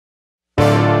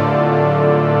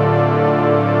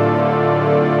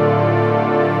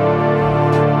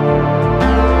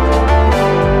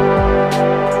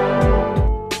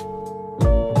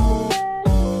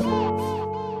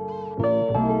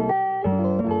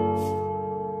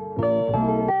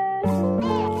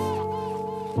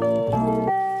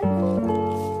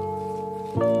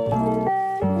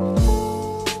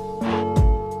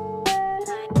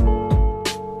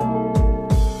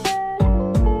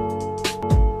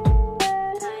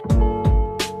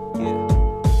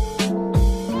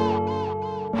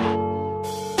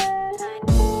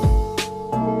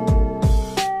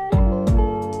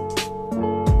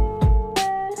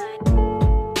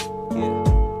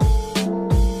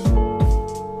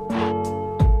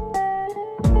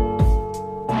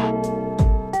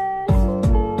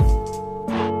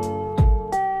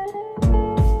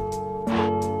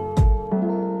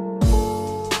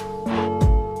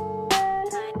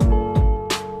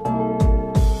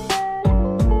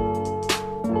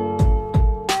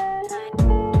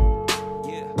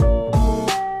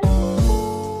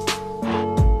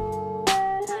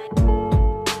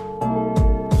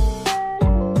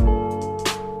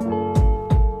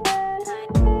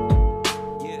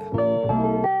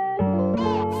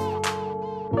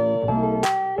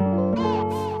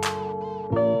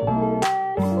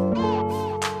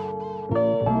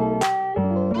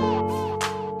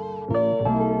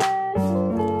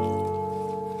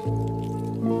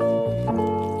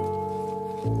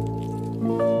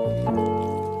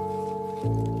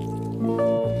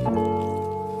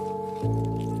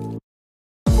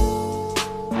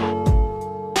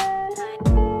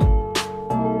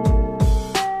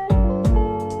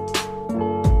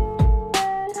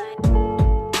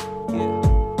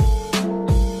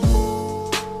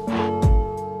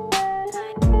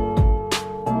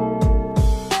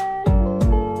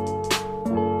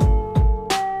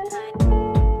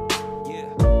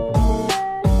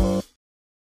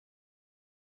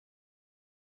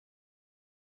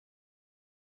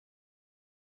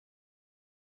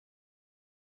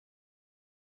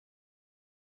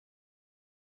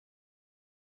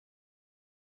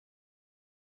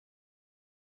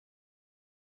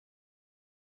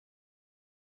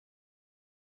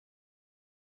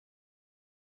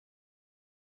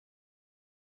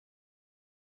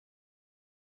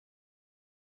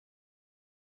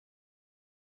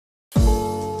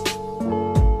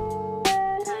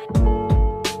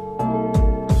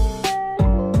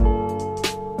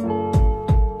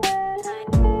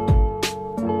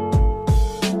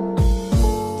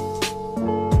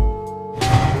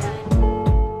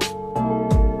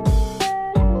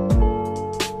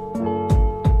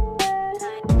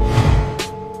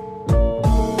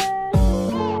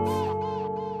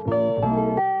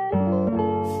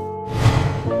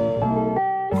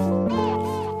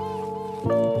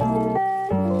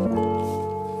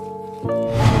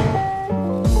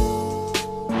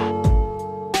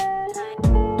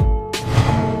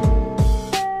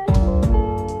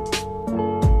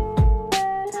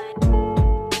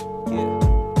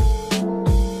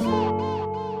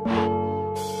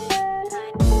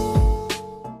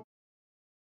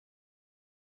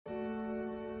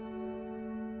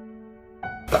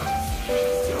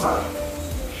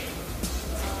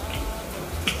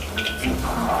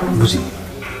ብዙ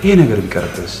ይሄ ነገር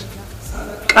ቢቀርብስ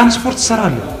ቀን ስፖርት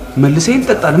ሰራለሁ መልሰኝ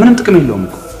ተጣጣለ ምንም ጥቅም የለውም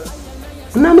እኮ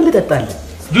እና ምን ልጠጣለህ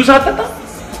ጁስ አጠጣ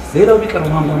ሌላው ቢቀር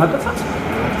ማንጎ አጠጣ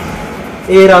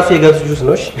ይሄ ራሱ የገብስ ጁስ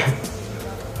ነው እሺ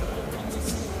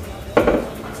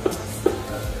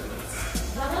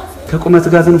ከቁመት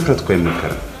ጋር ግን ፍረት እኮ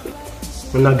አይመከርም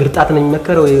እና ግርጣት ነው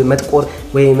የሚመከረው ወይ መጥቆር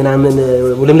ወይ ምናምን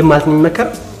ውልምልም ማለት ነው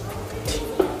የሚመከረው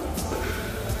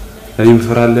እኔም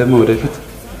ፍራለህ ወደፊት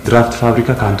ድራፍት ፋብሪካ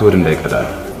ካንተ ወድ እንዳይቀዳል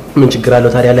ምን ችግር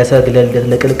አለው ታዲያ ለሰርግ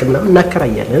ለቅልቅልና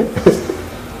እናከራያለን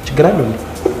ችግር አለው እንዴ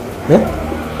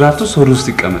ድራፍቱ ሶድ ውስጥ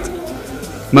ይቀመጥ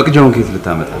መቅጃውን ከየት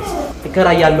ልታመጣ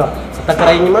ይከራያለሁ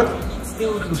አታከራይኝማ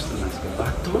ይሁን ውስጥ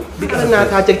እናስገባቱ ቢቀርና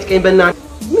ታጨቅጭቀኝ በእናትህ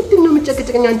ምንድነው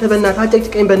የምጨቅጭቀኝ አንተ በእናትህ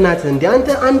ታጨቅጭቀኝ በእናትህ እንዴ አንተ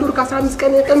አንድ ወር ከ15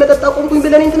 ቀን መጠጣ ቆምኩኝ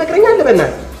ብለህ እኔን ትመክረኛለህ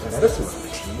በእናትህ ረስማ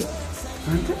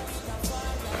አንተ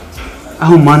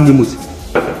አሁን ማን ይሙት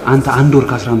አንተ አንድ ወር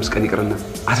ከ15 ቀን ይቀርና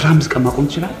 15 ቀን ማቆም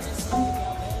ይችላል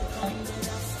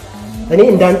እኔ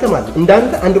እንዳንተ ማለት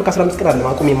እንዳንተ አንድ ወር ከ15 ቀን አለ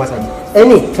ማቆም የማሳይ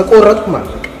እኔ ከቆረጥኩ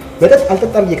ማለት መጠጥ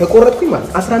አልጠጣም ብዬ ከቆረጥኩኝ ማለት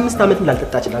 15 አመት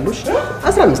ላልጠጣ እችላለሁ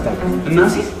 15 አመት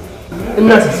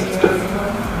እናሲስ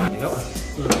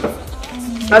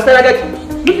አስተናጋጅ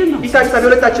ምንድነው ቢሳጭታ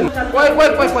በሁለታችን ቆይ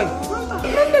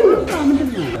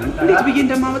ምንድነው እንዴት ብዬ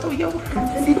እንደማመጣው ያውቅ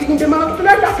እንዴት ብዬ እንደማመጣው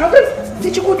ትላለህ አታውቅም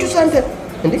ለችኮቹ ሳንተ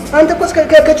እንዴ አንተ እኮ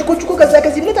ከችኮቹ እኮ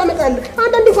ከዚህ ብለህ ታመጣለህ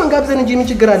አንዳንዴ እንኳን ጋብዘን እንጂ ምን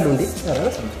ችግር አለው እንዴ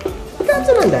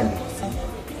ጋብዘን አንዳንዴ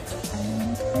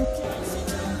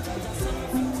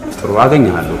ጥሩ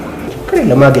አገኘሃለሁ ከሌለ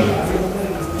ለማገኝ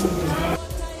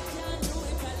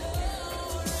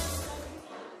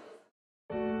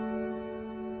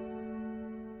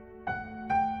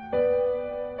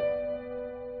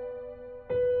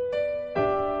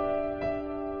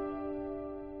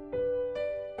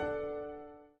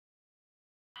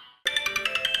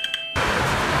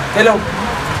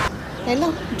ሄሎ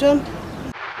ጆን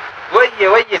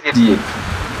ወይ ዜድዬ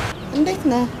እንዴት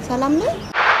ነህ ሰላም ነህ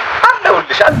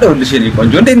አለሁልሽ እኔ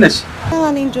ቆንጆ እንዴት ነሽ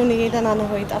እኔ ጆን ደህና ነው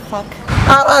ወይ ጠፋክ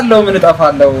አራለሁ ምን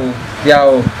እጠፋለሁ ያው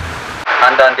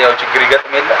አንዳንዴ ያው ችግር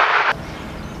ይገጥም የለ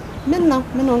ምን ነው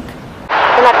ምን ሆንክ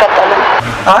ምን አጋጠመ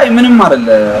አይ ምንም አይደለ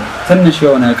ትንሽ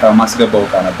የሆነ እቃ ማስገባው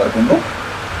እቃ ነበር ግን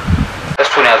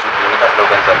እሱን ያዙልኝ የምከፍለው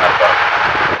ገንዘብ ነበር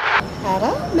ኧረ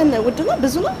ምን ውድ ነው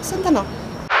ብዙ ነው ስንት ነው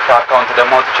አካውንት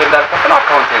ደግሞ አውጥቼ እንዳልከፍል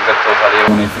አካውንት ይዘግቶታል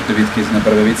የሆነ ፍርድ ቤት ኬዝ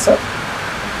ነበር በቤተሰብ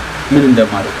ምን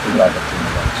እንደማደርግ ትላለች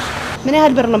ምን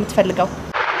ያህል ብር ነው የምትፈልገው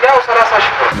ያው 30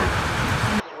 ሺህ ብር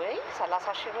ወይ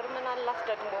 30 ሺህ ብር ምን አላት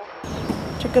ደግሞ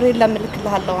ችግር የለም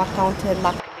ልክልሃለሁ አካውንት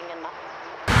ላክልኝና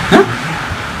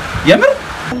የምር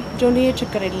ጆንዬ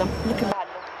ችግር የለም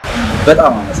ልክልሃለሁ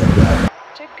በጣም አመሰግናለሁ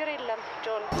ችግር የለም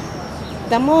ጆን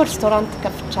ደግሞ ሬስቶራንት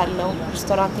ከፍቻለሁ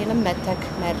ሬስቶራንቴንም መተክ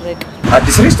መርቅ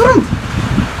አዲስ ሬስቶራንት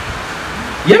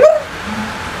የምር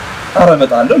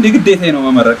አረመጣለሁ እንዴ ግዴታዬ ነው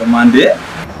መመረቅም አንዴ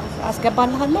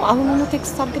አስገባልሃለሁ አሁን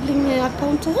ቴክስት አድርግልኝ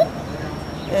አካውንትህን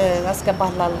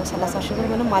አስገባልሃለሁ 30 ሺህ ብር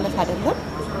ምንም ማለት አይደለም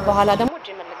በኋላ ደግሞ እጄ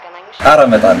መልገናኝሽ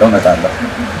አረመጣለሁ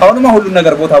አሁንማ ሁሉ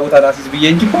ነገር ቦታ ላስይዝ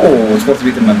ብዬ እንጂ እኮ ስፖርት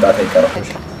ቤት መምጣት አይቀርም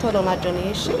ቶሎ ና ጆኒ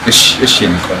እሺ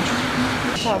እኔ ቆንጆ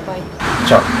ቻው ባይ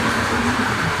ቻው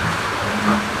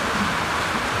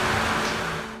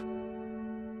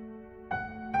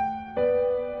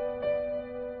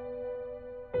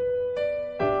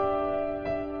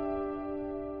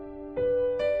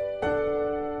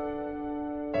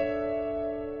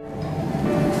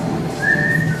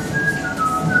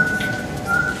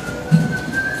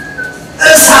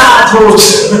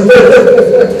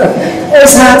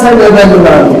እሳት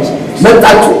ነበልባሎች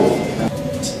መጣችሁ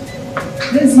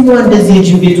ለዚህ ነው እንደዚህ እጅ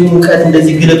ቤቱ ሙቀት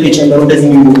እንደዚህ ግለቱ የጨመረው እንደዚህ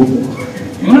የሚሞቁ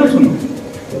ምንቱ ነው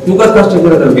ሙቀት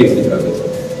ካስቸገረ ቤት ይላል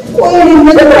ቆይ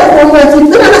መደበራ ቆማት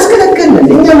ግን አላስከለከለም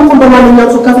እኛም እኮ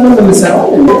በማንኛውም ሰው ከፍለን ነው የምንሰራው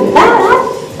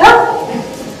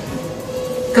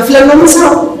ከፍለን ነው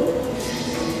የምንሰራው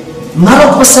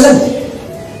ማሮክ መሰለን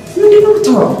ምንድን ነው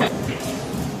ተው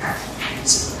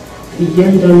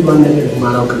እያንዳንዱ ነገር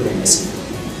ማራውቅ እንደሚመስል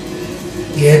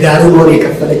የዳሩን ወር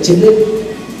የከፈለችልን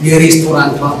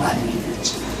የሬስቶራንቷ ባለቤት ነች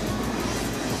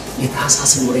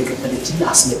የታሳስን ወር የከፈለችልን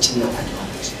አስመጭና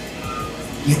ታድራለች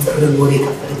የጥርን ወር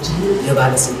የከፈለችልን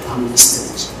የባለስልጣኑ ሚስት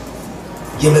ነች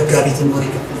የመጋቢትን ወር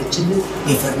የከፈለችልን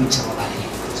የፈርኒቸር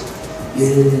ባለቤት ነች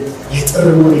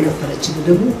የጥርን ወር የከፈለችልን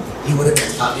ደግሞ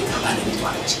የወረቀት ፋብሪካ ባለቤት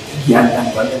ነች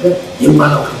እያንዳንዱ ነገር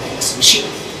የማራውቅ እንደሚመስል እሺ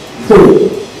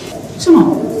ስማ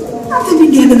አንተ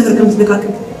እንዴት ያለ ነገር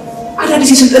ከምትነካከል አዳዲስ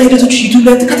የስልጠና ሂደቶች ዩቲዩብ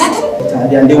ላይ ተከታተል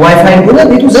ታዲያ እንደ ዋይፋይ ሆነ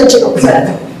ቤቱ ዘጭ ነው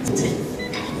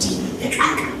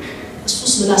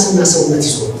እሱስ ምላስና ሰውነት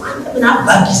ይዞ አንተ ምን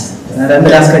አባኪስ ኧረ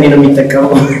ምላስ ከኔ ነው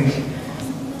የሚጠቀመው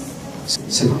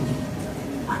ስማ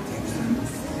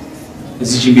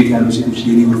እዚህ ጂም ቤት ያሉ ሴቶች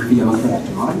የኔ ወር ክፍያ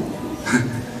ማክፈላቸው ነው አይደል?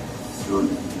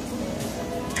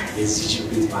 የዚህ ጂም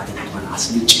ቤት ባለቤቷን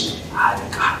አስልጭ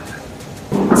አለቃ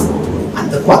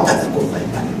አንተ እኮ አታደርገውም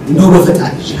ባይባል እንደው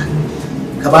በፈጣሪ ይችላል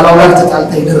ከባሏ ጋር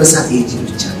ተጣልታ የደረሳት ይሄ ጂም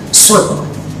ብቻ ነው እሱ ነው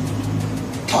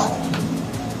ተዋት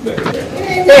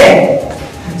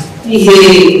ይሄ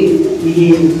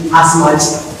አስማጭ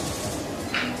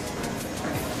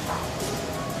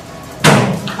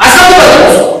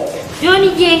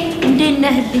ጆንዬ እንዴት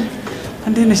ነህልኝ?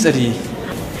 እንዴት ነሽ ጸዲ?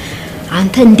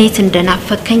 አንተ እንዴት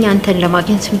እንደናፈከኝ አንተን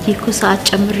ለማግኘት ብዬ እኮ ሰዓት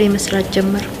ጨምሬ መስራት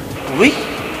ጀመርኩ።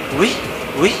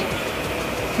 ወይ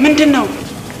ምንድነው?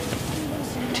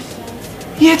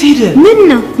 የት ሄደ? ምን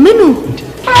ነው? ምኑ?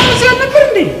 አውስ ያለበት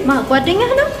እንዴ?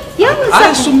 ጓደኛህ ነው? ያው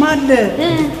እሱማ አለ።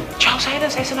 ቻው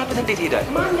ሳይሰናበት እንዴት ሄዳል?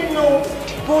 ማንነው?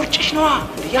 ቦርጭሽ ነዋ።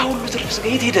 ያ ሁሉ ትርፍ ስጋ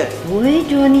የት ሄደ? ወይ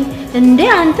ጆኒ እንዴ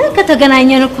አንተ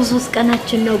ከተገናኘን እኮ 3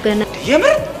 ቀናችን ነው ገና።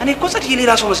 የምር እኔ እኮ ጸዲ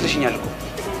ሌላ ሰው መስለሽኛል እኮ።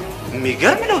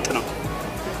 የሚገርም ለውጥ ነው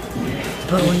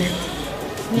በእውነት።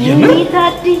 የምር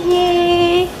ታድዬ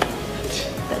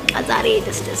በቃ ዛሬ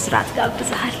ደስ ስራት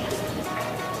ጋብዘሃል።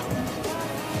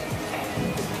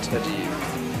 ጸዲ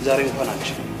ዛሬ እንኳን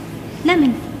አልችልም።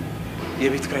 ለምን?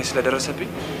 የቤት ክራይ ስለደረሰብኝ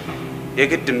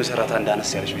የግድ ምሰራታ እንዳነስ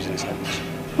ያለሽ ቢዝነስ አለች።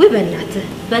 ወይ በእናትህ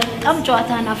በጣም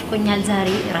ጨዋታ ናፍቆኛል። ዛሬ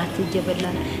እራት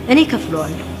እየበላን እኔ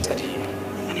ከፍለዋለሁ። ጸዲ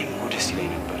እኔም እኮ ደስ ይለኝ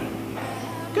ነበር፣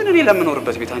 ግን እኔ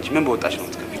ለምኖርበት ቤት አንቺ ምን በወጣሽ ነው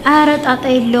የምትከፍይው? ኧረ ጣጣ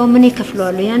የለውም እኔ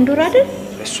ከፍለዋለሁ። ያን ወር አይደል?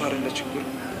 እሱ አይደለ ችግሩ።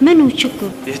 ምኑ ችግሩ?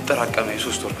 የተጠራቀመ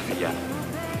የ3 ወር ክፍያ ነው።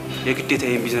 የግዴታ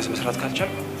ይሄን ቢዝነስ መስራት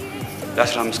ካልቻልኩ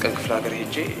ለ15 ቀን ክፍለ ሀገር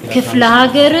ሄጄ ክፍለ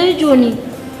ሀገር ጆኒ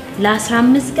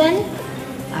ለ15 ቀን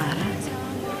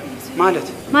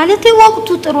ማለት ወቅቱ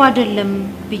ጥሩ አይደለም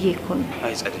ብዬ እኮ ነው።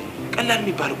 አይ ጸዲ ቀላል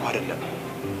የሚባል እኮ አይደለም።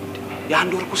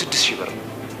 የአንድ ወር እኮ 6000 ብር ነው።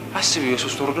 አስቢው፣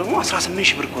 የ3 ወሩ ደግሞ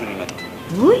 18000 ብር እኮ ነው የሚመጣው።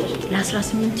 ውይ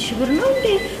ለ18000 ብር ነው እንዴ?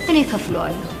 እኔ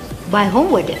ከፍለዋለሁ። ባይሆን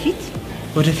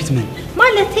ወደፊት ምን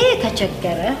ማለቴ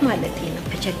ከቸገረ ማለቴ ነው።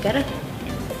 ከቸገረ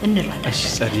እንራዳ። እሺ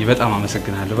ጸዲ በጣም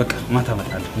አመሰግናለሁ። በቃ ማታ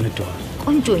እመጣለሁ፣ እንደዋል።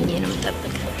 ቆንጆኝ ነው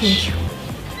የምጠብቅ። ቴንኪው።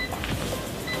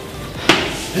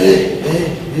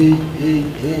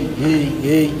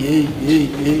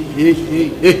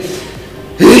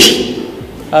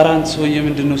 ኧረ አንተ ሰውዬ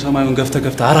ምንድነው ሰማዩን ገፍተህ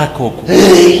አራከው እኮ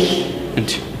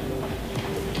እንዴ?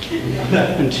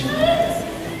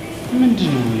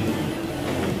 ምንድነው?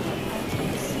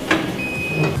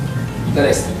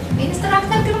 ተነስ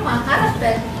ኢንስትራክተር ግርማ አረፈ።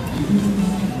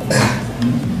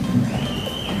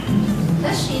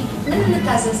 እሺ ምን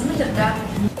ልታዘዝ? ምን ልርዳ?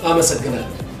 አመሰግናለሁ።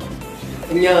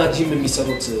 እኛ ጂም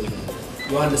የሚሰሩት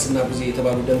ዮሐንስና ጉዜ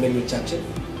የተባሉ ደንበኞቻችን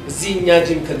እዚህ እኛ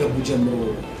ጂም ከገቡ ጀምሮ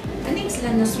እኔም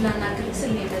ስለነሱ ላናግር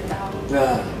ስል ነው የመጣው።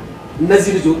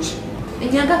 እነዚህ ልጆች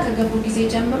እኛ ጋር ከገቡ ጊዜ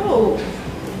ጀምሮ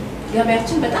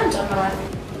ገበያችን በጣም ጨምሯል።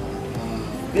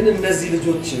 ግን እነዚህ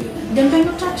ልጆች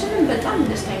ደንበኞቻችንን በጣም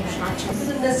ደስተኞች ናቸው።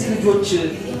 እነዚህ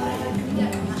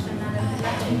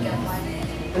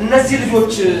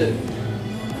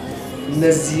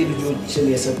ልጆችን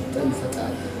የሰጠን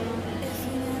ፈጣሪ፣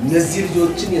 እነዚህ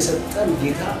ልጆችን የሰጠን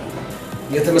ጌታ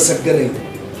የተመሰገነ ይሁን።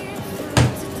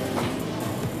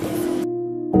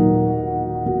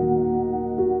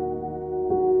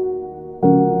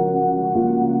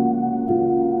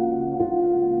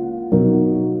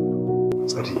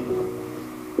 ጸዲ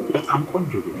በጣም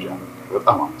ቆንጆ ግብዣ ነው።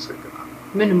 በጣም አመሰግናለሁ።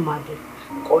 ምንም አይደል።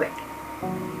 ቆይ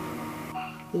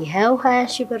ይሄው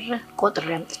 20000 ብር ቆጥሬ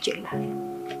አምጥቼልሃል።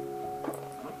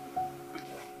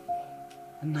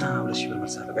 እና 2000 ብር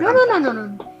መርሳለ። ኖ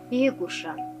ይሄ ጉርሻ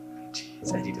ነው።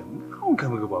 ጸዲ ደግሞ አሁን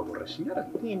ከምግቡ አወራሽኝ አይደል?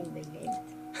 የኔ በየአይነት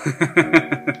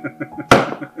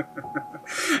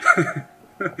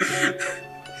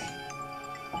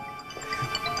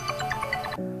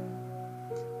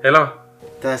ሄሎ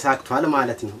ተሳክቷል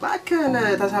ማለት ነው። ባከነ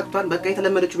ተሳክቷል። በቃ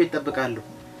የተለመደችው ቤት ጠብቃለሁ።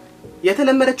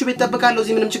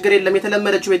 እዚህ ምንም ችግር የለም።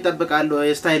 የተለመደችው ቤት ጠብቃለሁ።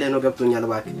 ስታይል ነው። ገብቶኛል።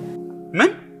 ባክ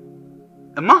ምን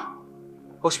እማ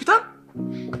ሆስፒታል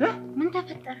ምን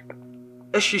ተፈጠረ?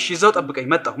 እሺ እዛው ጠብቀኝ።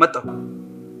 መጣሁ።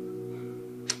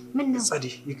 ምን ነው ጸዲ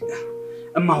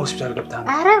እማ ሆስፒታል ገብታ ነው።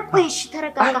 ኧረ ቆይ እሺ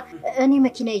ተረጋጋ። እኔ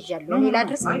መኪና ይዣለሁ። እኔ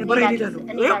ላድርስ።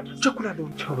 ቸኩላለሁ።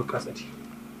 ቻው በቃ ጸዲ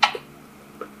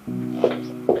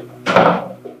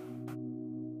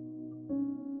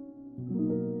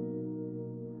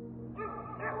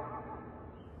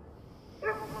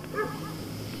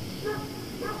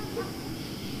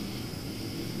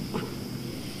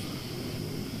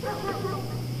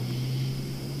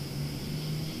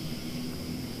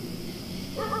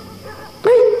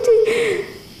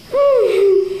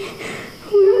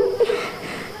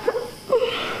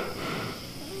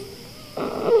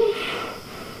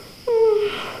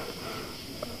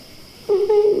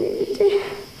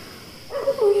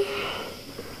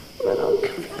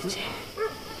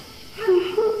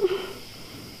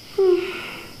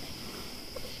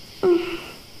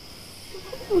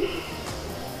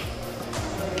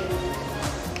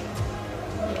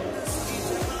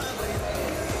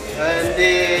እንዴ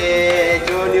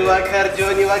ጆኒ ዋከር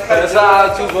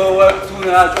ሰዓቱ በወቅቱ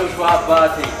ናጮሹ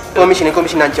አባቴ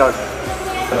ኮሚሽን አንቺ አሁን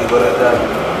ይወረዳል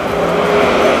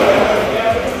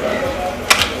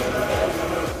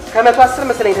ከ110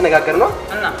 መሰለኝ ተነጋገር ነው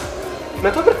እና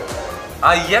 100 ብር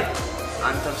አየህ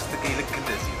አንተም ስትገኝ ልክ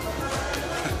እንደዚህ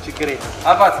ችግር የለም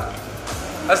አባት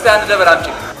እስቲ አንድ ደብል አምጪ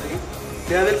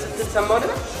ደብል ስትል ሰማው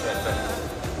አይደል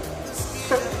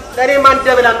ለኔም አንድ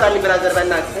ደብል አምጣልኝ ብራዘር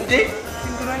በእናትህ እንዴ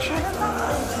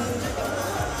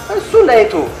እሱ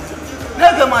ላይቶ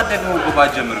ነገ ማደግ ነው እኮ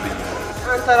ባጀምር ብዬ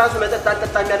አንተ ራሱ መጠጥ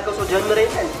አልጠጣ የሚያልከው ሰው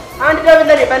ጀምረኝ አንድ ደብል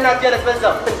ለኔ በእናትህ ጀለስ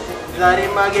በዛው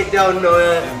ዛሬማ ጌዳውን ነው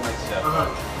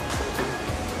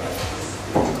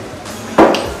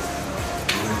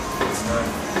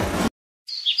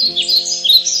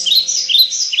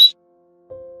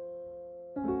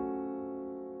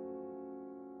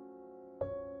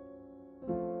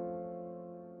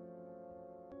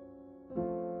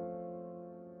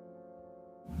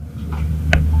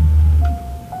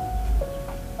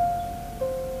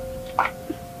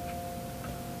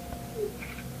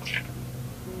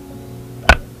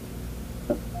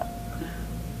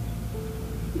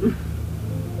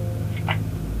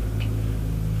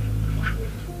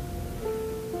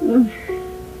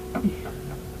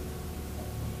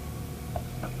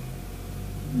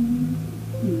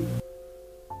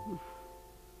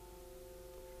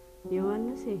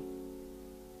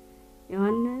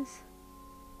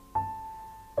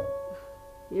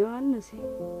ዮሐንስ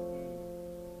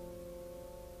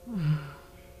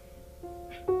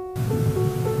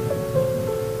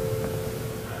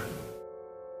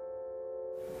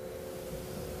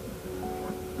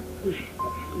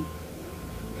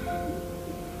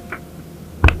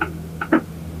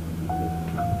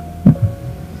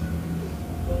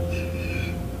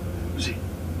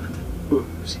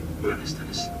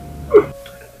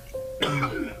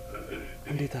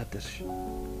እንዴት አደርሽ?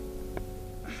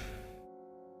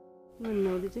 ምን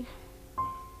ነው ልጄ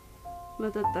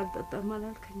መጠጥ አልጠጣም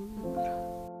አላልከኝም ነበር?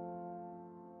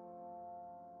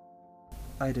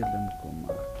 አይደለም እኮማ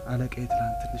አለቃዬ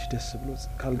ትላንት ትንሽ ደስ ብሎ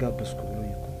ካልጋበዝኩ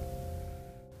ብሎኝ እኮ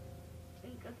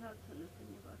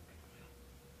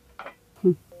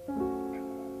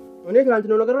እኔ ትላንት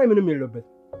ነው ነገር ላይ ምንም የለበት።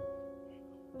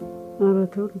 ኧረ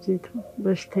ተው ልጄ ተው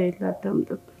በሽታዬን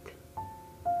ላዳምጥበት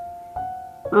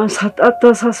አሳጣት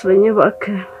አሳስበኝ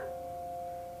እባክህ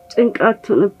ጭንቃት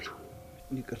ሆነብኝ።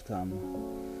 ይቅርታማ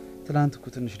ትላንት እኮ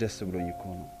ትንሽ ደስ ብሎኝ እኮ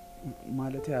ነው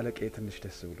ማለቴ አለቃዬ ትንሽ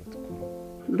ደስ ብሎት እኮ ነው።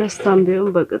 ደስታም ቢሆን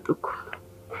በቅጥ እኮ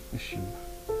እሺ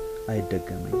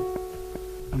አይደገመኝ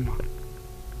እማ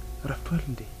ረፍቷል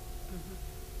እንዴ?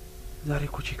 ዛሬ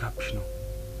እኮ ቼክአፕሽ ነው።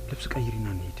 ልብስ ቀይሪና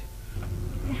እንሂድ።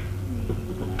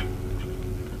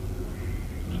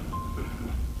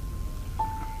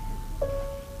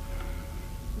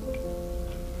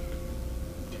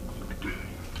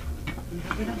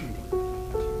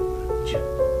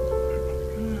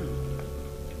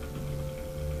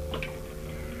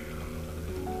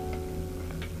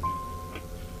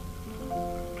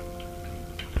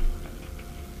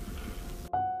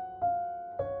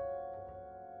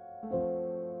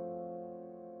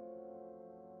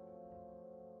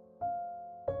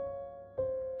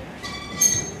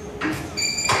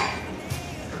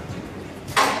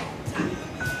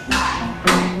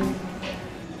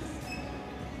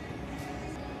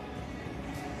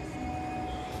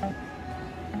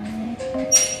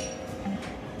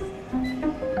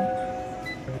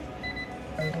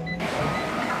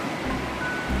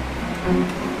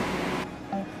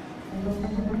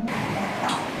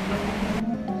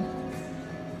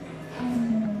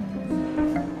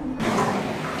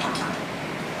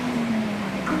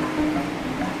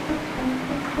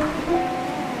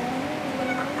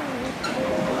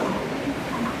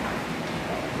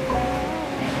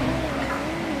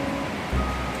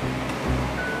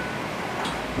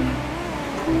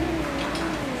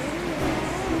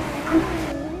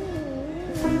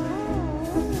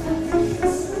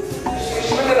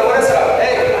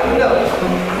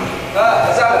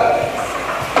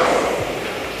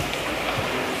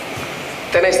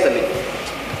 ተነስተልኝ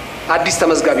አዲስ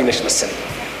ተመዝጋቢ ነሽ መሰለኝ።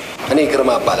 እኔ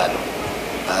ግርማ እባላለሁ።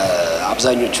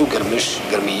 አብዛኞቹ ግርምሽ፣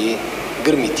 ግርምዬ፣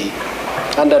 ግርሚቲ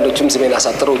አንዳንዶቹም ስሜን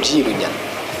አሳጥረው ጂ ይሉኛል።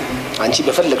 አንቺ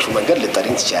በፈለግሽው መንገድ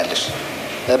ልጠሪኝ ትችያለሽ።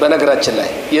 በነገራችን ላይ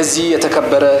የዚህ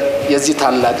የተከበረ የዚህ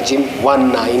ታላቅ ጂም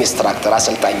ዋና ኢንስትራክተር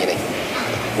አሰልጣኝ ነኝ።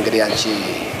 እንግዲህ አንቺ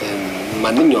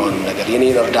ማንኛውንም ነገር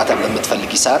የኔን እርዳታ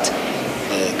በምትፈልጊ ሰዓት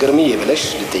ግርምዬ ብለሽ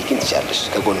ልጠይቂኝ ትችያለሽ።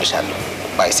 ከጎንሻለሁ።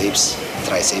 ባይሴፕስ፣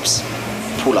 ትራይሴፕስ፣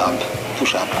 ፑል አፕ፣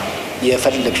 ፑሽ አፕ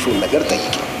የፈለግሽውን ነገር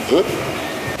ጠይቂ።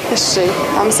 እሺ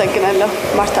አመሰግናለሁ።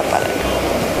 ማርታ እባላለሁ።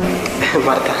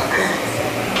 ማርታ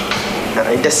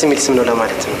ደስ የሚል ስም ነው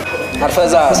ለማለት ነው።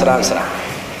 አርፈዛ ስራን ስራ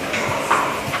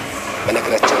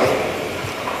በነገራችን ላይ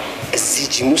እዚህ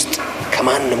ጂም ውስጥ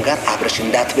ከማንንም ጋር አብረሽ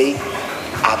እንዳትበይ፣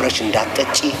 አብረሽ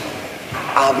እንዳትጠጪ፣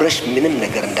 አብረሽ ምንም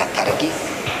ነገር እንዳታረጊ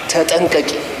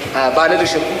ተጠንቀቂ።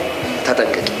 ባለልሽም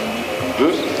ተጠንቀቂ።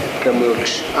 ደግሞ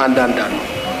ይኸውልሽ አንዳንድ አሉ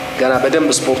ገና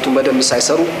በደንብ ስፖርቱን በደንብ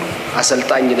ሳይሰሩ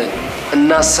አሰልጣኝ ነን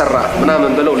እናሰራ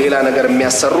ምናምን ብለው ሌላ ነገር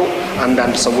የሚያሰሩ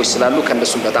አንዳንድ ሰዎች ስላሉ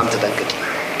ከነሱም በጣም ተጠንቀቂ።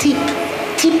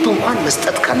 ቲፕ እንኳን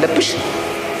መስጠት ካለብሽ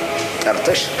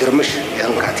ጠርተሽ ግርምሽ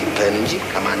ያንካ ቲፕህን እንጂ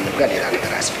ከማንም ጋር ሌላ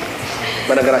ነገር አያስፈልግም።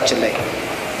 በነገራችን ላይ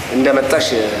እንደመጣሽ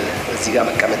እዚህ ጋር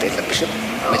መቀመጥ የለብሽም።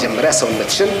 መጀመሪያ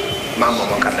ሰውነትሽን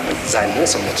ማሟሟቅ አለበት። ዛሬ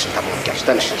ሰውነትሽን ታሟቂያለሽ።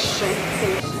 ተነሽ።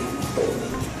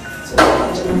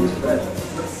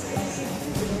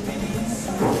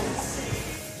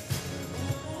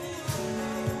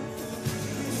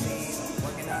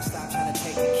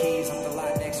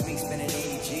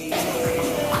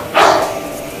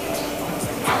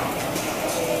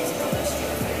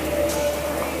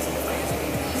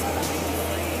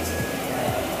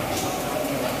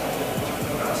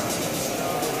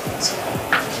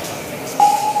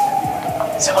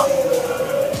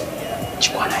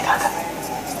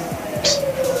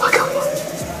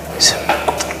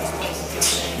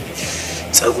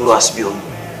 ጸጉሯስ ቢሆን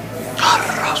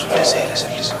ራሱ እንደዛ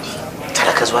ያለሰልስ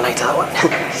ተረከዟን አይተኸዋል?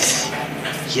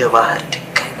 የባህር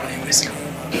ድንጋይ ነው የሚመስለው።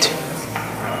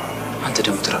 አንተ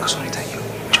ደግሞ ተረከዟን አይታየው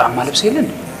ጫማ ልብስ የለን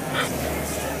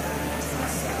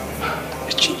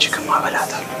እቺ እንጂ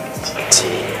ከማበላታል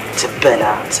ትበላ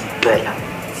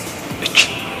እቺ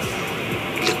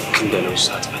ልክ እንደ ለውዝ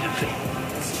ሳትፈለፍል፣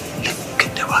 ልክ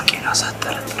እንደ ባቄላ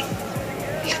ሳትጠረጥር፣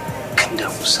 ልክ እንደ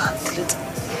ሙዝ ሳትልጥ፣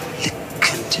 ልክ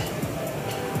እንደ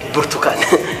ብርቱካን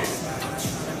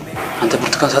አንተ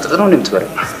ብርቱካን ሳትጠጥ ነው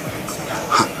እንደምትበላው?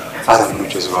 አረም ነው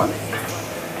ጀዝባን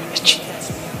እቺ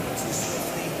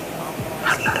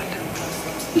አላረለ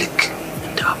ልክ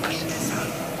እንደ አፕል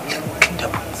ልክ እንደ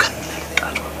ቡከን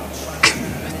ለጣሉ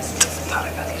ከመጥ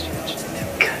ታረጋለች።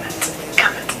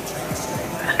 ከመጥ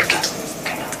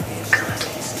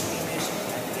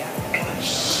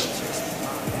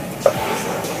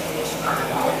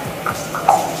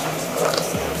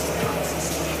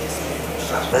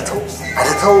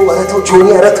አረተው ጆኒ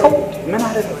አረተው ምን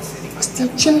አደረገ? እስቲ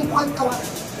እቺን እንኳን ተዋል።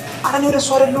 አረኔ ረሱ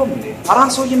አይደለም እንዴ? አራን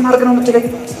ሰውዬ ምን አድርገ ነው የምትለኝ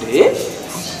እንዴ?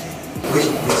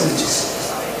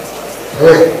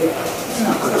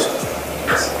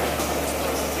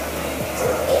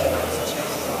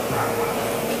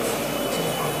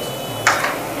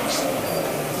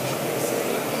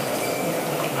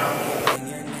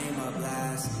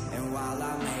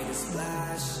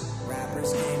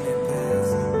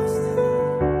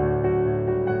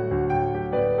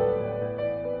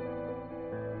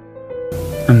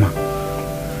 እማ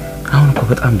አሁን እኮ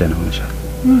በጣም ደህና ሆነሻል።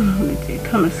 ልጄ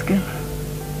ተመስገን።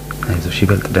 አይዞሽ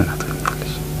ይበልጥ ደህና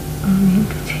ትሆኛለሽ። አሜን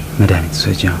ልጄ። መድኃኒት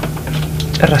ውሰጂ።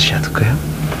 ጨረስሻት እኮ ያው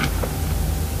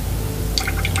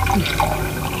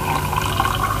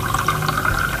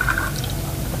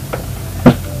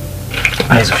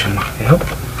አይዞሽማ። ይኸው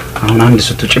አሁን አንድ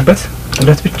ስትውጪበት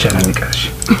ሁለት ብቻ ነው የሚቀርሽ።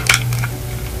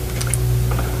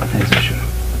 አይዞሽ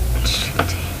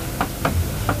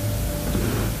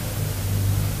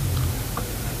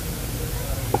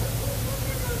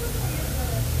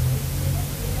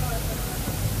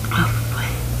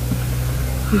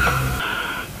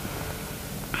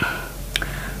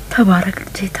ተባረክ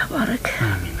ልጄ ተባረክ።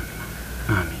 አሜን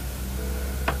አሜን።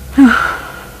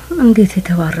 እንዴት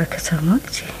የተባረከ ሰው ነው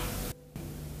ልጄ።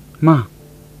 ማ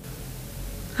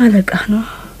አለቃ ነው።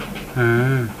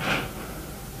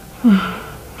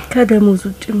 ከደሞዝ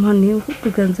ውጭ ማን ሁሉ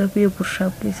ገንዘብ የጉርሻ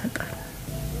ብሎ ይሰጣል።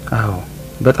 አዎ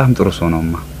በጣም ጥሩ ሰው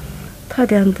ነውማ።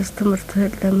 ታዲያ አንተስ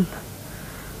ትምህርትህን ለምን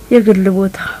የግል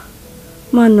ቦታ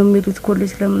ማን ነው የሚሉት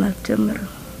ኮሌጅ ለምን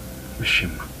አትጀምርም?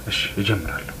 እሺማ እሺ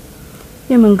እጀምራለሁ።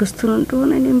 የመንግስቱን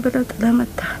እንደሆነ እኔም ብለህ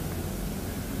ጥለመታል።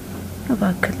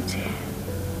 እባክህ ልጄ።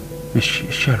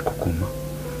 እሺ አልኩኩማ።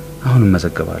 አሁን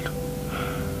መዘገባለሁ።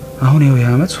 አሁን ይኸው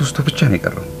የዓመት 3 ብቻ ነው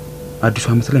የቀረው። አዲሱ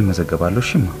ዓመት ላይ መዘገባለሁ።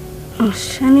 እሺማ እሺ።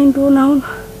 እኔ እንደሆነ አሁን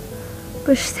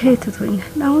በሽታዬ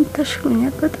ትቶኛል። አሁን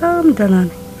ተሽሎኛል። በጣም ደህና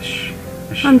ነኝ። እሺ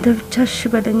አንተ ብቻ እሺ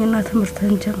በለኝና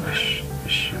ትምህርትህን ጀምር።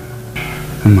 እሺ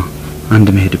እማ አንድ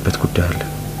መሄድበት ጉዳይ አለ።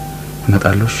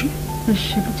 እመጣለሁ። እሺ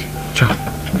ልጄ። ቻው።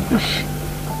 እሺ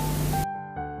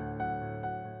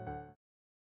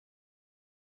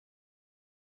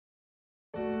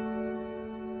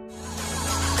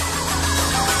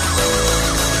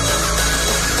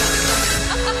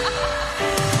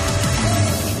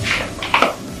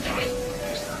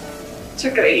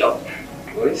ችግር የለውም።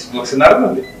 ወይስ ቦክስ እናደርግ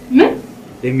እንዴ? ምን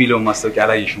የሚለውን ማስታወቂያ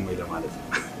አላየሽም ወይ ለማለት ነው?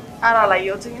 ኧረ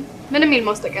አላየሁትም። ምን የሚል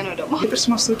ማስታወቂያ ነው ደግሞ? የጥርስ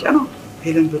ማስታወቂያ ነው።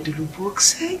 ሄለን በድሉ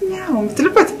ቦክሰኛ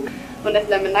የምትልበት። እውነት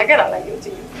ለመናገር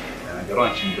አላየሁትም። ነገሩ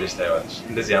አንቺን ብለሽ ታይዋለሽ።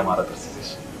 እንደዚህ ያማረ ጥርስ ይዘሽ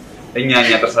እኛ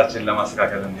ጥርሳችንን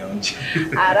ለማስተካከል ነው እንጂ።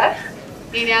 ኧረ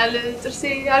እኔ ያለ ጥርሴ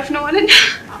አሪፍ ነው ማለት ነው።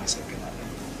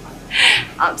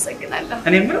 አመሰግናለሁ።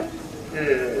 እኔ የምለው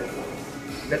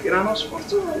ለጤና ነው ስፖርቱ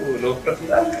ለውፍረት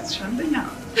ይላል ከተሻለኛ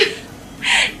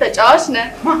ተጫዋች ነህ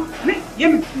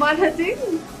የምን ማለት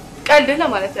ቀልድ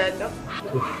ለማለት ያለው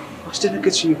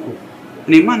አስደነገጥሽኝ እኮ።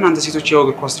 እኔማ እናንተ ሴቶች ያው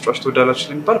እግር ኳስ ተጫዋች ትወዳላችሁ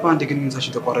ስለሚባል በአንድ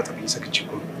ግንኙነታችን ተቋረጠብኝ ሰክቼ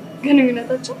እኮ።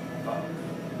 ግንኙነታችን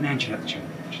እኔ አንቺ ነጥቼ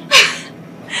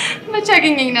መቼ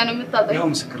አገኘኝና ነው የምታጠቀው? ያው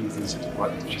ምስክርነትን ሰጥቶ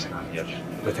ቋጥቼ ስናያል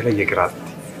በተለይ የግራ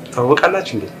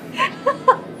ታወቃላችሁ እንዴ?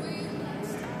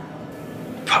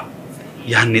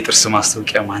 ያን የጥርስ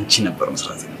ማስታወቂያ ማንቺ ነበር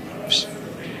መስራት የነበረብሽ።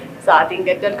 ሰዓቴን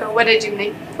ገደልከው። ወደ ጂም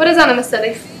ነኝ። ወደዛ ነው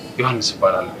መሰለኝ። ዮሐንስ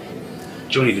ይባላል።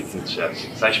 ጆኒ ልትል ትችላለሽ።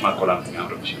 ሳይሽ ማቆላመጥ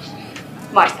የሚያምርብሽ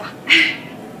ማርታ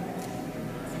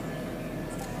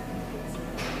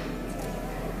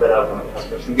በራሱ ነው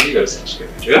ታስበሽ እንግዲህ ለርስሽ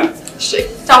ከፍቼ እሺ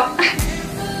ቻው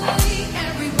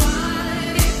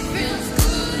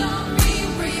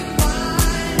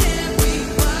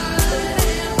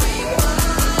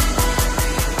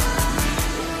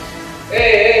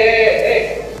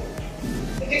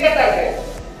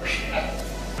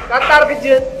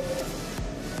ካታርግጅን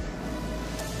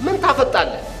ምን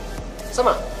ታፈጣለህ? ስማ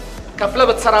ከፍለ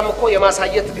በተሰራም እኮ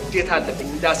የማሳየት ግዴታ አለብኝ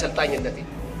እንዳሰልጣኝነቴ።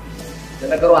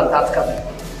 ለነገሩ አንተ አትከፍል።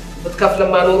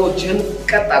 ብትከፍልማ ኖሮ እጅህን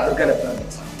ቀጥ አድርገህ ነበር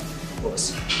የምትሰራው።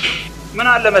 ምን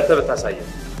አለ መተህ ብታሳየን?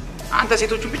 አንተ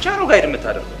ሴቶቹን ብቻ ነው ጋይድ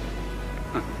የምታደርገው።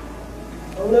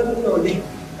 እውነቱን ነው እንዴ?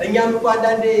 እኛም እኮ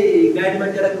አንዳንዴ ጋይድ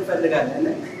መደረግ እንፈልጋለን።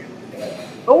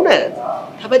 እውነት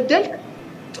ተበደልክ?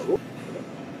 ጥሩ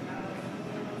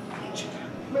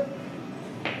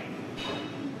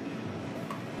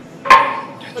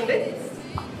እንዴ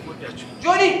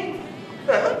ጆኒ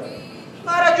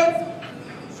ማራጆ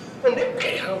እንዴ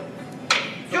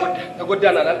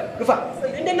ተጎዳን አላልክ? ግፋ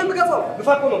እንዴት ነው የምገፋው? ግፋ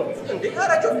እኮ ነው እንዴ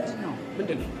ማራጆ ምንድነው?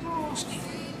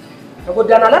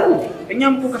 ተጎዳን አላልም?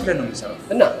 እኛም እኮ ከፍለን ነው የምንሰራው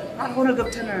እና አልሆነ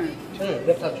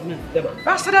ገብታችሁ ምን ለማ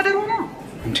አስተዳደሩ ነው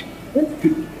እንዴ?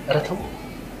 ኧረ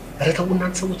ተው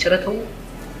እናንተ ሰዎች ኧረ ተው።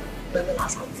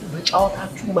 በመላሳችሁ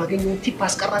በጫወታችሁ ማገኘውን ቲፕ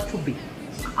አስቀራችሁብኝ።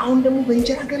 አሁን ደግሞ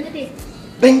በእንጀራ ገመዴ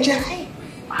በእንጀራዬ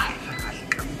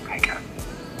አልፈራልቅም አይቀርም።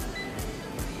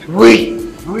 ውይ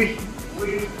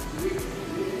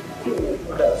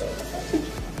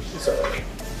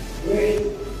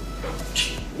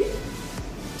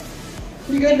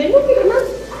ሊገለኝ ነው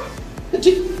እንጂ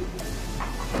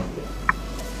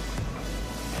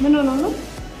ምን ሆኖ ነው?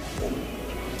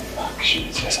 አክሽን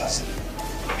ሲያሳስብ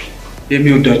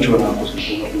የሚወዳቸውን አቆስ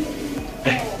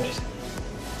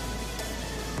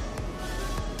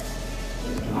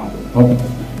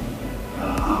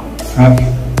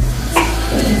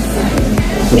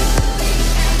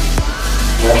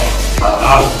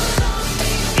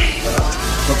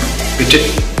ግጭት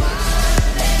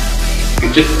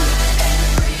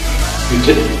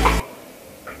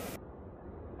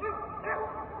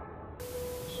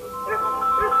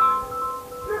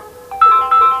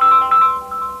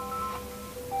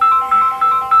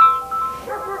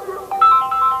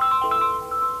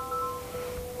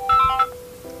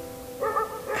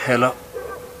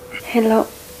ሄሎ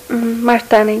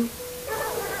ማርታ ነኝ።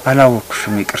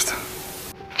 አላወኩሽም ይቅርታ።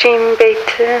 ጂም ቤት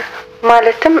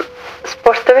ማለትም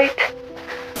ስፖርት ቤት።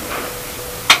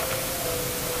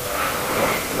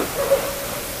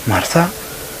 ማርታ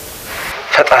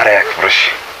ፈጣሪ ያክብርሽ።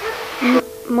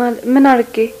 ምን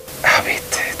አርጌ? አቤት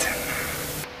ትህትና፣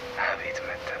 አቤት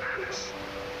መተናነስ፣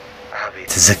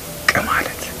 አቤት ዝቅ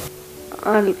ማለት።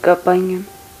 አልገባኝም።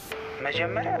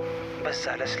 መጀመሪያ በዛ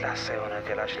ለስላሳ የሆነ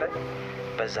ገላሽ ላይ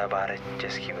በዛ ባረጀ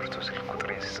እስክሪብቶ ስልክ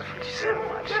ቁጥሬን ጽፍልሽ ዝም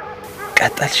አልሽ።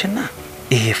 ቀጠልሽና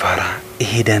ይሄ ፋራ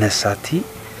ይሄ ደነሳቲ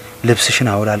ልብስሽን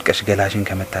አውላልቀሽ ገላሽን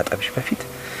ከመታጠብሽ በፊት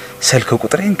ስልክ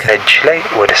ቁጥሬን ከእጅሽ ላይ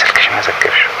ወደ ስልክሽ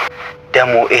መዘገብሽ።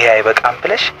 ደሞ ይሄ አይበቃም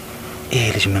ብለሽ ይሄ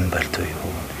ልጅ ምን በልቶ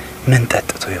ይሆን ምን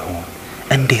ጠጥቶ ይሆን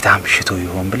እንዴት አምሽቶ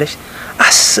ይሆን ብለሽ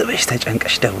አስበሽ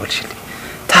ተጨንቀሽ ደወልሽልኝ።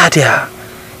 ታዲያ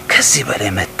ከዚህ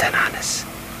በላይ መተናነስ፣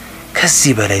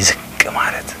 ከዚህ በላይ ዝቅ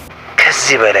ማለት፣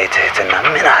 ከዚህ በላይ ትህትና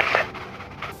ምን አለ?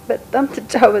 በጣም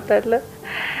ትጫወታለህ።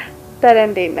 ታዲያ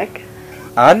እንዴት ነህ?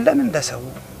 አለን እንደ ሰው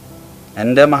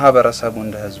እንደ ማህበረሰቡ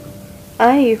እንደ ህዝቡ።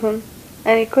 አይ ይሁን።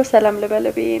 እኔ እኮ ሰላም ልበል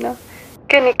ብዬ ነው።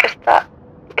 ግን ይቅርታ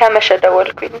ከመሸ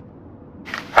ደወልኩኝ።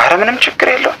 አረ ምንም ችግር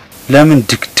የለውም። ለምን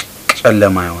ድቅድቅ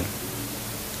ጨለማ አይሆንም?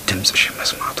 ድምጽሽ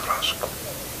መስማቱ ራሱ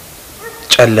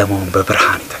ጨለማውን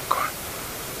በብርሃን ይተካዋል።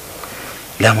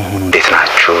 ለመሆኑ እንዴት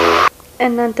ናችሁ?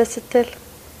 እናንተ ስትል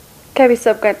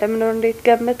ከቤተሰብ ጋር ለምንኖር እንዴት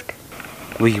ገመትክ?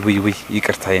 ውይ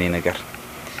ይቅርታ የኔ ነገር።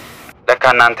 ለካ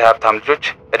እናንተ ሀብታም ልጆች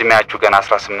እድሜያችሁ ገና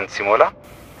 18 ሲሞላ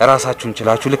ራሳችሁን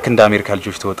ችላችሁ ልክ እንደ አሜሪካ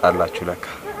ልጆች ትወጣላችሁ ለካ።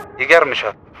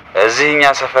 ይገርምሻል።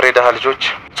 እዚህኛ ሰፈር የደሃ ልጆች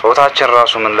ጾታችን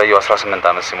ራሱ ምን ለየው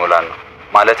 18 ዓመት ሲሞላን ነው።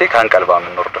 ማለቴ ካንቀልባ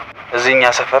ምን ወርደው እዚህኛ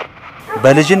ሰፈር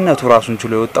በልጅነቱ ራሱን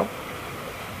ችሎ የወጣው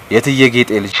የትየጌጤ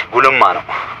ልጅ ጉልማ ነው።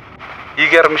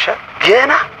 ይገርምሻል።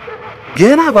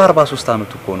 ገና በ43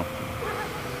 ዓመቱ እኮ ነው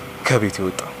ከቤት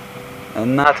የወጣው።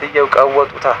 እናትየው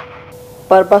ቀወጡታ።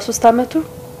 በ43 ዓመቱ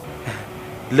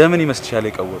ለምን ይመስልሻል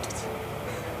የቀወጡት?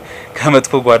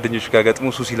 ከመጥፎ ጓደኞች ጋር ገጥሞ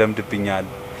ሱስ ይለምድብኛል።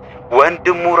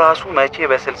 ወንድሙ ራሱ መቼ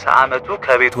በ60 ዓመቱ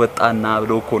ከቤት ወጣና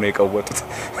ብለው እኮ ነው የቀወጡት።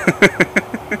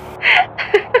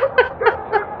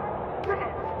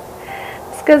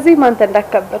 እስከዚህ ማንተ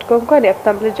እንዳከበድከው እንኳን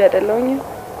የሀብታም ልጅ አይደለሁኝ።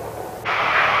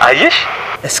 አየሽ፣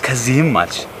 እስከዚህም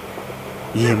አልሽ።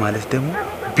 ይሄ ማለት ደግሞ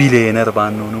ቢሊየነር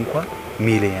ባንሆን እንኳን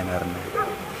ሚሊየነር ነን፣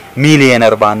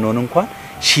 ሚሊየነር ባንሆን እንኳን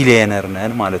ሺሊየነር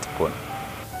ነን ማለት እኮ ነው።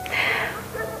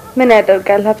 ምን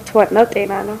ያደርጋል ሀብት ዋናው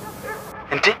ጤና ነው።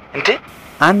 እንዴ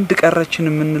አንድ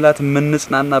ቀረችን የምንላት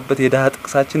የምንጽናናበት የደሃ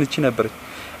ጥቅሳችን እቺ ነበረች።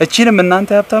 እቺንም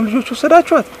እናንተ ሀብታም ልጆች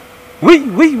ወሰዳችኋት።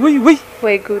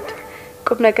 ወይ ጉድ!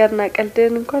 ቁም ነገርና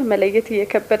ቀልድን እንኳን መለየት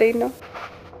እየከበደኝ ነው።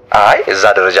 አይ እዛ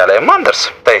ደረጃ ላይማ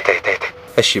አንደርስም። ተይ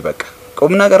እሺ በቃ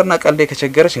ቁም ነገርና ቀልድ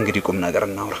ከቸገረሽ እንግዲህ ቁም ነገር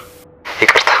እናውራ።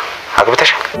 ይቅርታ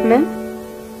አግብተሻል? ምን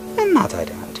እና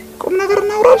ታዲያ እንዴ ቁም ነገር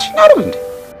እናውራልሽ አይደል እንዴ?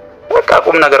 በቃ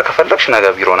ቁም ነገር ከፈለግሽ ነገ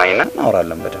ቢሮ ናይና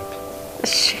እናውራለን በደንብ።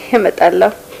 እሺ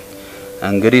እመጣለሁ።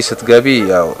 እንግዲህ ስትገቢ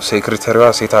ያው ሴክሬታሪዋ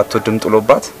ሴት አትወድም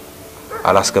ጥሎባት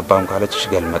አላስገባም ካለችሽ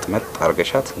ገልመጥመጥ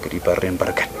አርገሻት እንግዲህ በሬን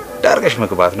በርከን ዳርገሽ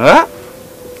መግባት ነው።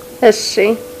 እሺ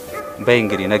በይ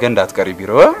እንግዲህ ነገ እንዳትቀሪ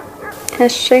ቢሮ።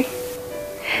 እሺ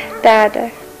ዳዳ።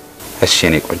 እሺ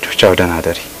እኔ ቆንጆ ቻው፣ ደህና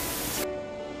ደሪ።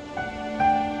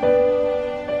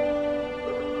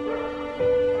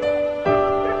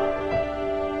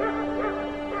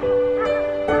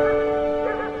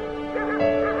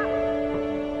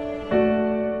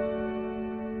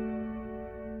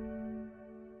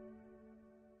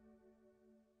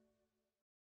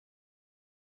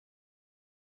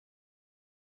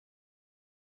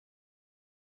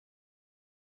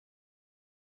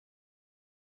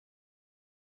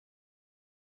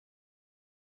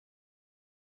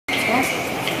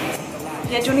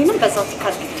 የጆኒንም በዛው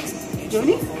ትካል። ጆኒ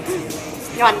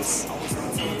ዮሐንስ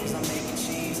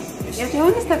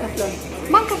የጆኒስ ተከፍሏል።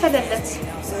 ማን ከፈለለት?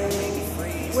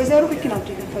 ወይዘሮ ኩኪ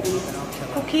ናቸው የከፈሉት።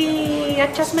 ኩኪ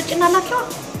ያቺ አስመጭና ላኪዋ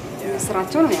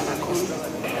ስራቸው ነው ያላቀው።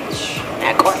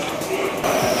 ያውቀዋል።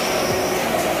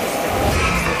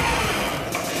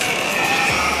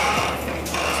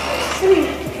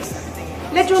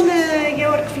 ለጆን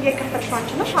የወርቅ ፍዬ የከፈልሽው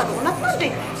አንቺ ነሽ አሉ። እውነት ነው እንዴ?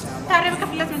 ታዲያ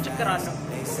በከፍለት ምን ችግር አለው?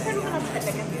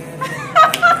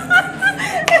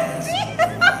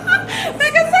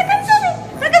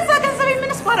 በገዛ ገንዘቤ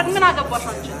ምንስ ባረግ ምን አገባሽ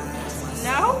አንቺ?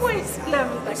 ነው ወይስ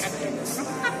ለምን ተቀደም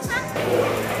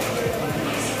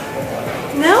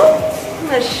ነው?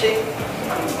 እሺ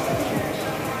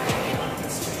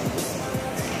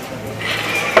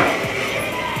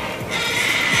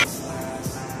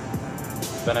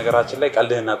በነገራችን ላይ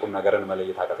ቀልድህና ቁም ነገርን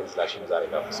መለየት አቃተኝ ስላልሽ ነው ዛሬ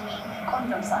ጋብዘሽ።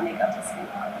 ቆንጆ ምሳሌ ጋብዘሽኝ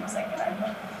አመሰግናለሁ።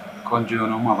 ቆንጆ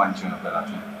የሆነውማ ባንቺ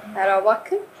ነበራችሁ። ኧረ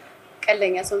እባክህ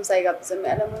ቀለኛ ሰውም ሳይጋብዝም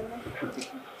ያለ ማለት ነው።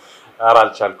 ኧረ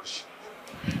አልቻልኩሽ።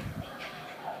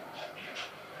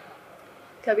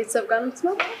 ከቤተሰብ ጋር ነው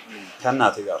የምትኖረው?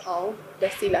 ከእናቴ ጋር። አዎ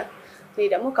ደስ ይላል። እኔ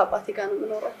ደግሞ ከአባቴ ጋር ነው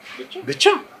የምኖረው።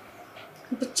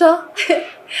 ብቻ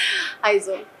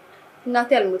አይዞህ እናቴ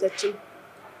አልሞተችም።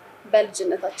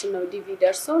 በልጅነታችን ነው ዲቪ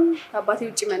ደርሶን አባቴ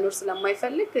ውጪ መኖር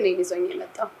ስለማይፈልግ እኔን ይዞኝ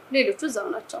የመጣው። ሌሎቹ እዛው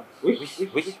ናቸው።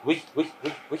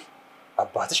 ወይ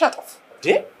አባትሽ አጠፉ እንዴ?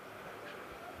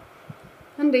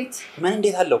 እንዴት? ምን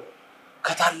እንዴት አለው?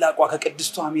 ከታላቋ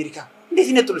ከቅድስቷ አሜሪካ እንዴት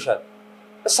ይነጥሉሻል?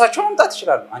 እሳቸው መምጣት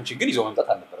ይችላሉ። አንቺ ግን ይዞ መምጣት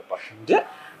አልነበረባችም እንዴ?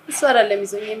 እሱ አይደለም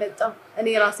ይዞኝ የመጣው። እኔ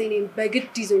ራሴ ነኝ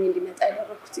በግድ ይዞኝ እንዲመጣ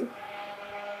ያደረኩት።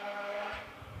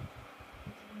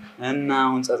 እና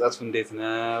አሁን ጸጸቱ እንዴት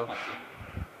ነው?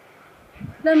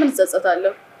 ለምን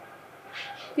ጸጸታለሁ?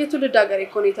 የትውልድ ሀገሬ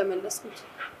እኮ ነው የተመለስኩት።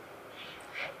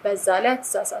 በዛ ላይ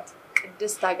አትሳሳት፣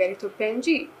 ቅድስት ሀገር ኢትዮጵያ እንጂ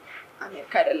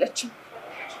አሜሪካ አይደለችም።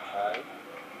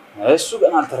 እሱ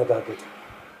ገና አልተረጋገጠም።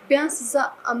 ቢያንስ እዛ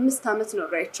 5 ዓመት ነው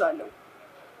ራይቻለሁ።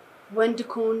 ወንድ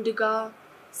ከወንድ ጋር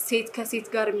ሴት ከሴት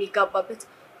ጋር የሚጋባበት፣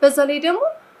 በዛ ላይ ደግሞ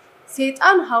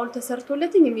ሴጣን ሐውልት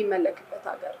ተሰርቶለትኝ የሚመለክበት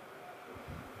ሀገር።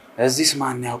 እዚህስ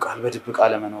ማን ያውቃል በድብቅ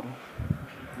አለመኖሩ?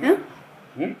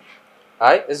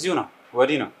 አይ እዚሁ ነው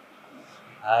ወዲህ ነው።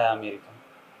 አይ አሜሪካ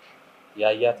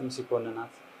ያያትም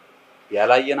ሲኮንናት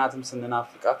ያላየናትም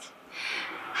ስንናፍቃት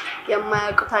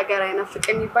የማያውቁት ሀገር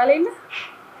አይናፍቅም ይባል የለ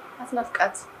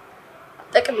አስናፍቃት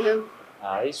አጠቅልህም።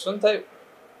 አይ እሱን ታይ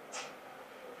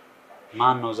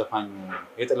ማን ነው ዘፋኙ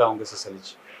የጥላውን ገሰሰ ልጅ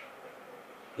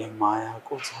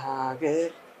የማያውቁት ሀገር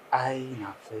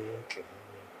አይናፍቅ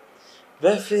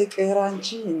በፍቅር አንቺ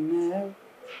ነው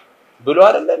ብሎ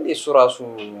አይደል እንዴ እሱ ራሱ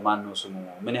ማን ነው ስሙ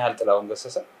ምን ያህል ጥላውን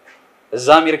ገሰሰ እዛ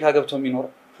አሜሪካ ገብቶ የሚኖር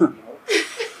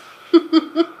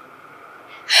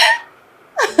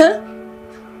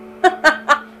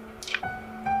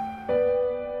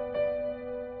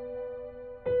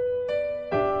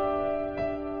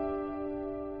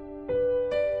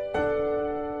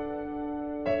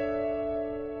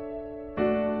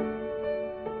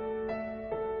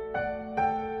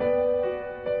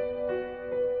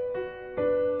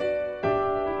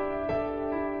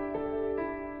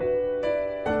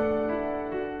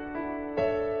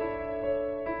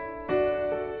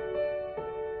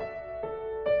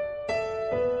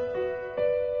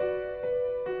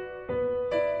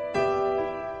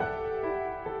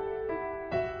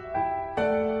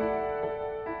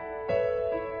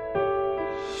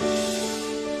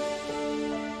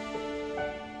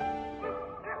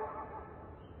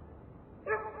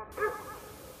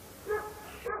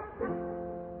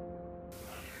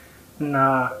እና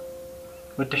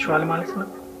ወደሽዋል ማለት ነው?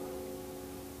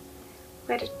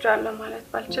 ወደጃለሁ ማለት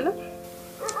ባልችልም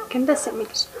ግን ደስ የሚል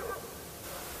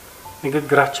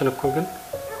ንግግራችን እኮ ግን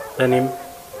በእኔም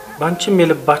ባንቺም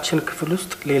የልባችን ክፍል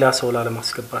ውስጥ ሌላ ሰው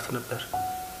ላለማስገባት ነበር።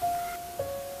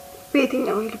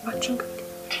 በየትኛው የልባችን ክፍል?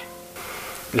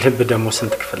 ልብ ደግሞ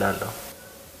ስንት ክፍል አለው?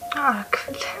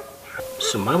 ክፍል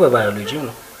እሱማ በባዮሎጂው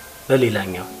ነው።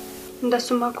 በሌላኛው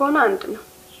እንደሱማ ከሆነ አንድ ነው።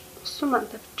 እሱም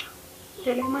አንተ ብቻ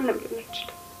ሌላ ማንም ሊሆን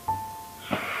አይችልም።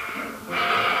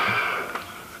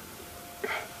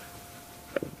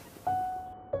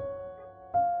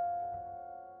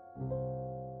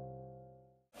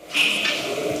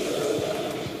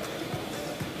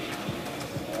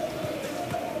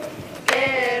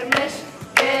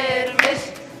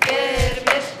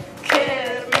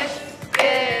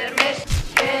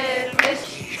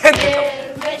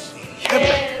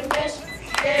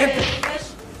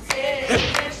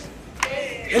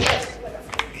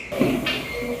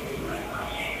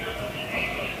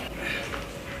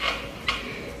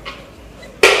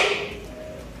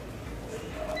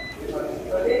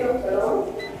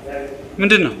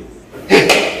 ምንድን ነው?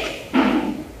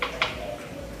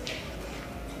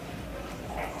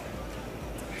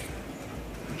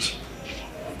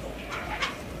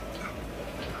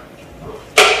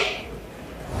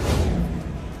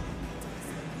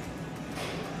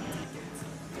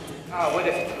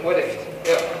 ወደፊት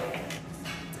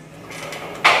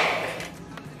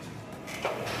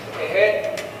ይሄ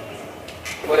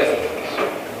ወደፊት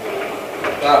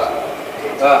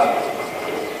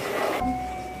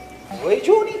ወይ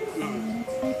ጆኒ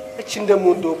እቺን ደሞ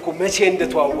እንደውኮ መቼ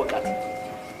እንደተዋወቃት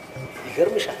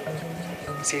ይገርምሻል።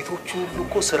 ሴቶቹ ሁሉ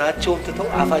እኮ ስራቸውን ትተው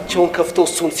አፋቸውን ከፍተው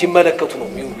እሱን ሲመለከቱ ነው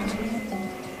የሚውሉት።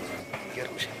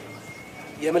 ይገርምሻል።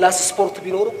 የምላስ ስፖርት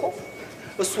ቢኖር እኮ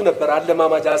እሱ ነበር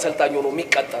አለማማጃ አሰልጣኝ ሆኖ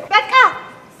የሚቀጠረው። በቃ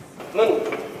ምን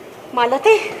ማለቴ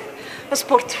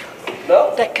ስፖርት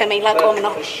ደከመኝ ላቆም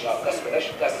ነው።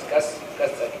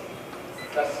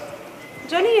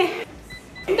 ጆኒ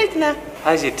እንዴት ነህ?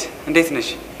 አይ ዜድ እንዴት ነሽ?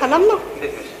 ሰላም ነው?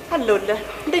 እንዴት ነሽ? አለሁልህ።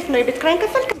 እንዴት ነው የቤት ኪራይን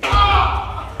ከፈልክ?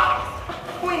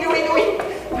 ወይኔ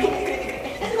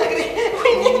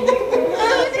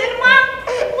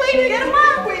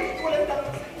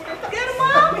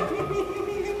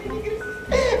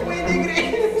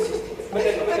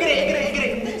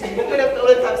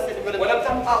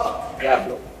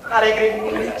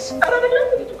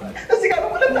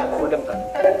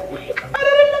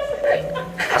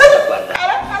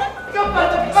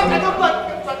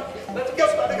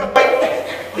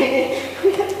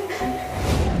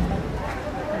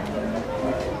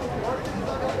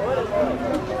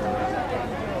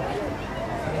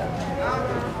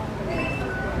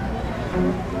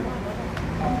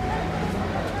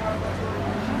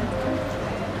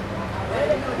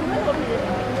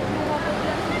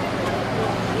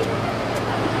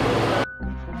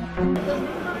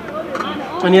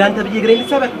እኔ አንተ ብዬ ግሬ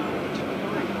ልትሰበክ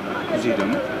እዚህ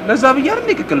ደግሞ ለዛ ብዬ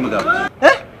አይደል ቅቅል ምጋብ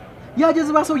ያ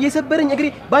ጀዝባ ሰው እየሰበረኝ እግሬ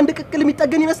ባንድ ቅቅል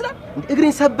የሚጠገን ይመስላል።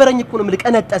 እግሬን ሰበረኝ እኮ ነው የምልህ፣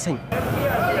 ቀነጠሰኝ።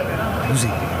 ሙዚ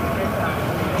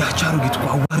ያቻሩ ጌት እኮ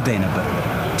አዋርዳኝ ነበር።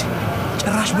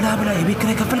 ጭራሽ ብላ የቤት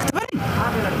ኪራይ ከፈልክ ትበለኝ።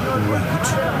 ወይ ጉድ!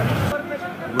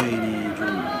 ወይኔ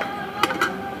ጆኒ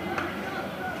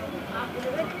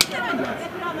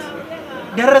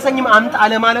ደረሰኝም አምጣ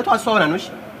አለ ማለቱ አሷውና ነው። እሺ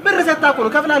ብር ሰጣ እኮ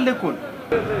ነው ከፍላለህ እኮ ነው።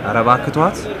 ኧረ እባክህ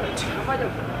ተዋት።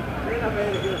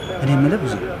 እኔ የምልህ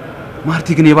ብዙ ማርቲ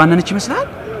ግን የባነነች ይመስላል?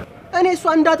 እኔ እሷ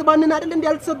እንዳትባንን አይደል እንዴ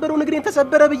ያልተሰበረው ንግሬን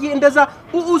ተሰበረ ብዬ እንደዛ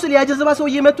ስል ያጀዘባ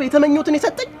ሰውዬ መጥቶ የተመኘሁትን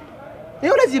የሰጠኝ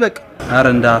ይኸው ለዚህ በቃ። ኧረ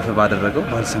እንዳፍ ባደረገው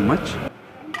ባልሰማች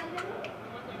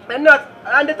እናት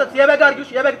አንድ ጥብስ የበግ አርጊሽ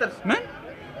የበግ ጥብስ ምን?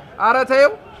 ኧረ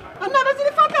ተይው እና በዚህ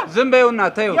ልፋታ ዝም በይውና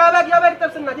ተይው። የበግ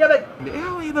ጥብስ እናት የበግ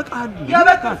ይኸው ይበቃል።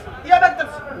 የበግ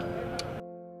ጥብስ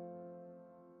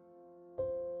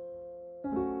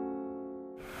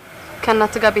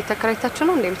ከእናት ጋር ቤት ተከራይታችሁ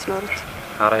ነው እንዴ የምትኖሩት?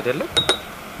 ኧረ አይደለም።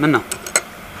 ምን ነው?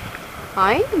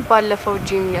 አይ ባለፈው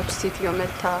ጂም ያቺ ሴትዮ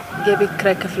መታ የቤት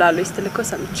ኪራይ ከፍላለሁ ስትልከው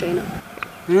ሰምቼ ነው።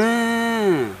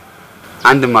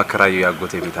 አንድ ማከራዩ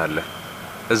ያጎቴ ቤት አለ።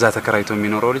 እዛ ተከራይቶ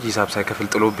የሚኖረው ልጅ ሂሳብ ሳይከፍል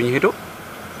ጥሎብኝ ሄዶ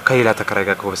ከሌላ ተከራይ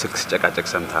ጋር በስልክ ሲጨቃጨቅ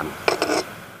ሰምታ ነው።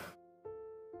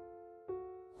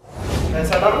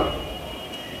 ሰላም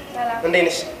እንዴት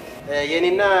ነሽ?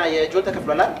 የኔና የጆን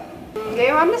ተከፍሏል አይደል?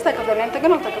 የዮሐንስ ተከፈለ አንተ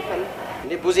ግን አልተከፈለ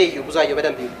እንዴ? ቡዛየው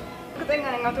በደንብ ይሁን እርግጠኛ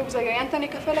ነኝ አቶ ቡዛየው ያንተን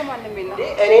የከፈለ ማንም የለም።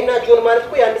 እኔና ጆን ማለት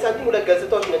እኮ የአንድ ሳንቲም ሁለት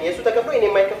ገጽታዎች ነን። የሱ ተከፍሎ እኔ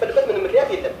የማይከፈልበት ምንም ምክንያት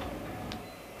የለም።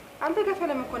 አንተ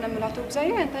ከፈለም እኮ ነው የምልህ አቶ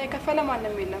ቡዛየው ያንተን የከፈለ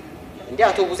ማንም የለም። እንዴ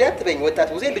አቶ ቡዜ አትበኝ፣ ወጣት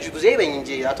ቡዜ ልጅ ቡዜ በኝ እንጂ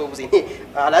አቶ ቡዜ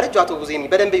አላረጅ አቶ ቡዜ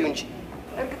በደንብ ይሁን እንጂ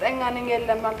እርግጠኛ ነኝ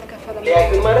የለም አልተከፈለም።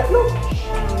 ሊያዩን ማለት ነው።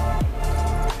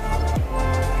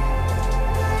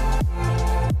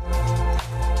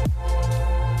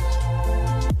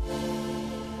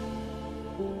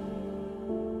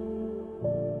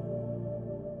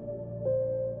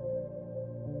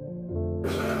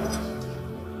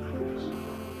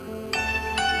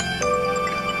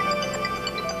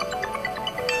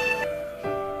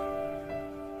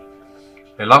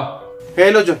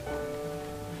 ሄሎ ጆን፣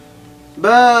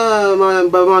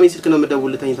 በማሚ ስልክ ነው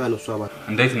የምደውልልህ። ተኝታ ነው እሷ ባል።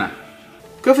 እንዴት ነህ?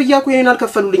 ክፍያ እኮ የኔን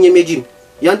አልከፈሉልኝም። የጂም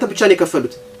ያንተ ብቻ ነው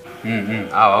የከፈሉት።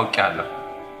 አዎ አውቄያለሁ።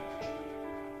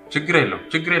 ችግር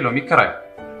የለውም ይከራዩ።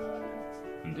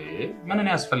 እንዴ ምን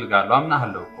ያስፈልጋለሁ?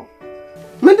 አምናለሁ እኮ።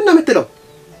 ምንድነው የምትለው?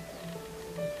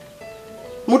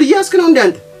 ሙድ እያስክ ነው እንዴ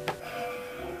አንተ?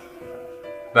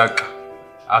 በቃ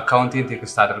አካውንቴን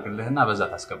ቴክስት አድርግልህና በዛ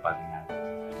ታስገባልኛለህ።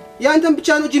 ያንተን ብቻ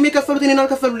ነው ጂም የከፈሉት እኔን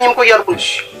አልከፈሉልኝም እኮ እያልኩ። እሺ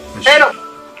ሄሎ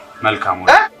መልካም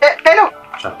ሄሎ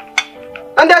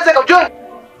እንዳዘቀው ጆን።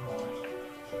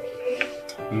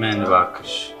 ምን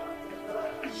እባክሽ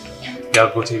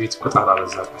ያጎቴ ቤት ቁጣጣ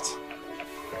በዛበት።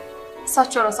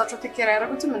 እሳቸው ራሳቸው ተከራ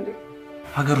ያደረጉትም እንዴ?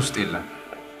 ሀገር ውስጥ የለም።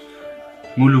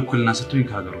 ሙሉ እኩልና ስትሆኝ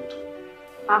ከሀገር ወጥቶ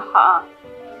አሃ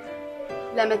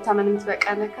ለመታመን የምትበቃ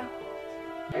ነካ።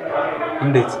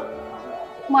 እንዴት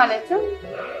ማለትም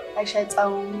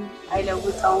አይሸጣውም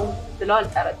አይለውጣውም ብለው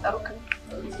አልጠረጠሩክም?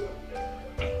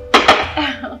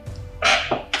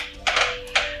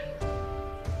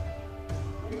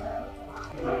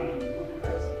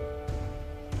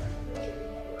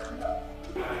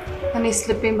 እኔ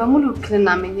ስልቤን በሙሉ ውክልና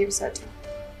መኝ ብሰጥ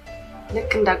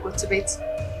ልክ እንዳጎት ቤት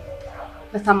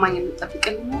በታማኝ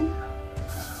የምጠብቅልኝ ነው።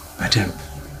 በደንብ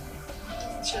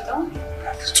ሸጣው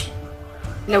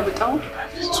ለውጣው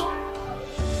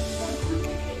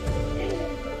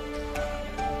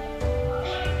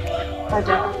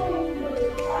ታዲያ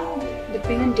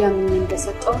ልቤን እንዲያምኝ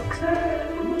እንደሰጠውክ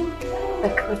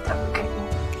በክብር ጠብቀኝ።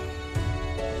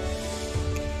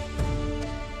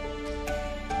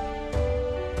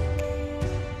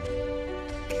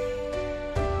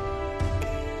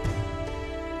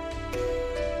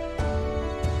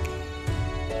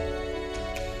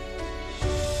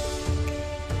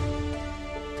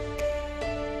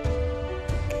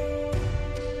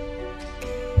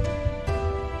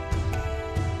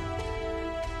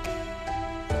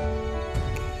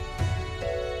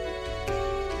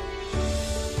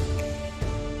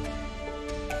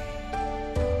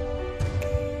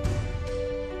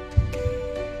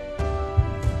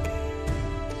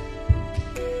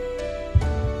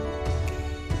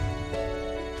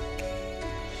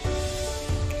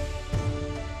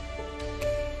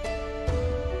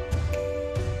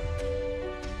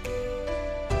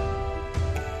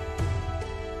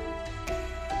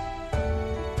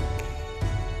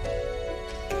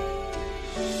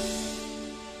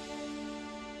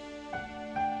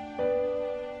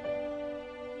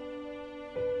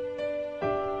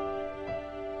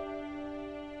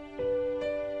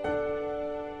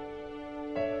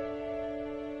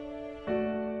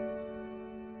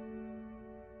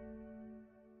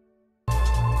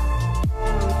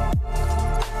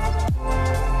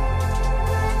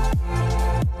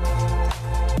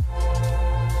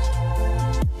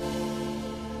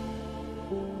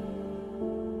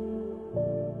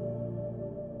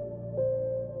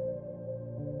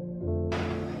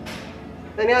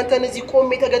 እኔ አንተን እዚህ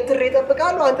ቆሜ ተገትሬ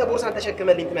እጠብቃለሁ አንተ ቦርሳን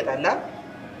ተሸክመልኝ ትመጣለህ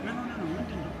ምን ሆነ ነው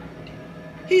ምንድነው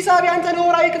ሂሳብ ያንተ ነው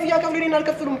ወራዊ ክፍያ ከፍሎኝ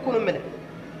አልከፍሉም እኮ ነው የምልህ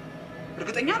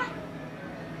እርግጠኛ ነህ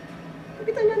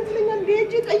እርግጠኛ ነኝ ትለኛለህ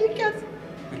ሄጄ ጠይቄያት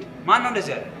ማን ነው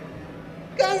እንደዚህ ያለ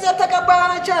ገንዘብ ተቀባይ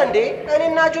ነች እንዴ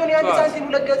እኔና ጆኒ አንድ ሳንቲም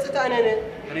ሁለት ገጽታ ነን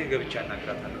እኔ ገብቻ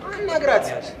አናግራታለሁ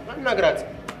አናግራት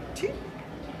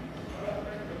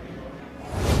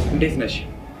እንዴት ነሽ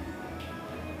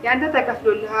ያንተ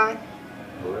ተከፍሎልሃል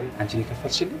ወይ አንቺ ነው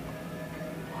ከፈልሽልኝ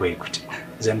ወይ ጉድ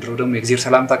ዘንድሮ ደግሞ የእግዚአብሔር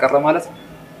ሰላም ታቀረ ማለት ነው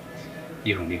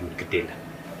ይሁን ግድ የለም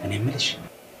እኔ የምልሽ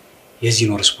የዚህ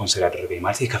ነው ስፖንሰር ያደረገኝ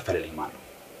ማለት የከፈለልኝ ማለት ነው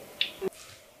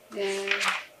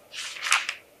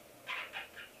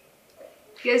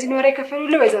የዚህ ነው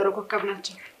የከፈሉልህ ወይዘሮ ኮከብ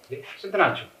ናቸው ስንት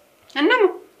ናቸው እናም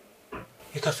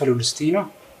የከፈሉልህ እስቲ ነው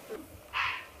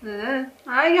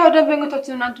አይ ያው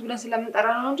ደንበኞቻችን እናንተ ብለን ስለምንጠራ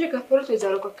ነው እንጂ የከፈሉት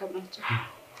ወይዘሮ ኮከብ ናቸው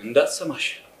እንዳትሰማሽ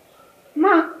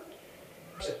ማ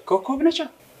ኮከብ ነች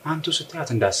አንቱ ስትያት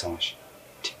እንዳትሰማሽ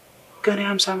ገና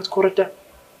 50 ዓመት ኮረዳ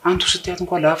አንቱ ስትያት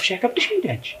እንኳን ላፍሽ ያከብድሽ እንዴ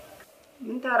አንቺ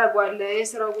ምን ታረጋለህ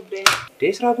የሥራው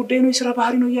ጉዳይ ነው የሥራ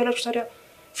ባህሪ ነው እያላችሁ ታዲያ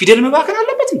ፊደል መባከን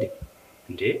አለበት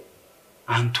እንዴ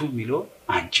አንቱ ሚለው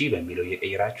አንቺ በሚለው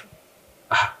እየቀየራችሁ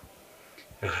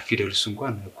ፊደልስ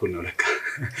እንኳን እኩል ነው ለካ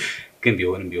ግን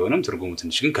ቢሆንም ትርጉሙ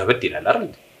ትንሽ ግን ከበድ ይላል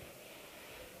አይደል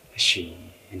እሺ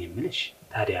እኔ ምንሽ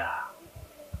ታዲያ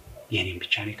የኔን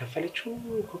ብቻ ነው የከፈለችው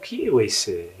ኮኪ ወይስ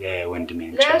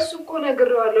የወንድሜን ብቻ ለሱ እኮ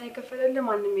ነግሬዋለሁ የከፈለልህ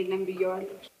ማንንም የለም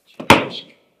ብየዋለሁ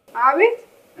አቤት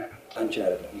አንቺ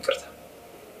አይደለም ይቅርታ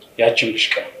ያቺን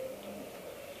ብሽቀ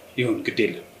ይሁን ግድ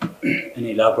የለም እኔ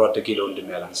ለአብሮ አደጌ ለወንድሜ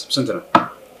ያላንስም ስንት ነው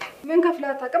ምን ከፍለህ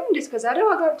አታውቅም እንዴ እስከ ዛሬ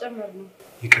ዋጋ ጨመር ነው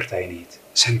ይቅርታ የኔት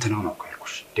ስንት ነው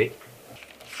ያልኩሽ እንዴ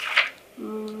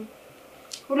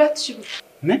 2000 ብር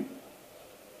ምን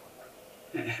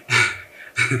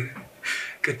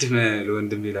ቅድም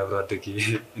ለወንድሜ ለአብሮ አደጌ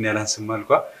እኔ ያላንስም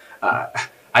አልኳ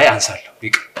አይ አንሳለሁ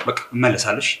በቃ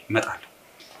እመለሳለሁ እመጣለሁ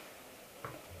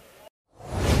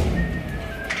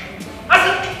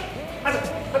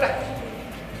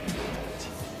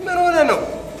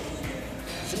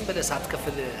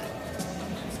ሳትከፍል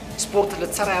ስፖርት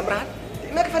ልትሰራ ያምራል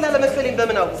መክፈል አለ መክፈልን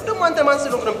በምን አውቁ ደግሞ አንተ ማን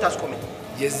ስለሆንክ ነው የምታስቆመኝ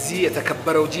የዚህ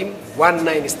የተከበረው ጂም ዋና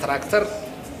ኢንስትራክተር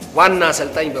ዋና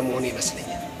አሰልጣኝ በመሆኑ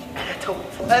ይመስለኛል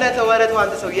ኧረ ተው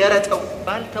አንተ ሰው የረተው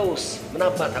ባልተውስ ምን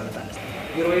አባት አመጣለህ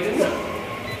ቢሮ ሄድና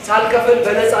ሳልከፍል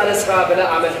በነፃ ለስራ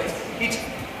ብለህ አመልክት ሂድ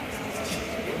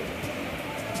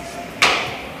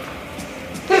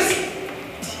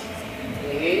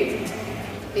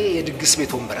ይሄ የድግስ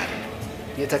ቤት ወንበር አይደለም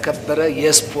የተከበረ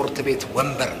የስፖርት ቤት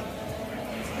ወንበር ነው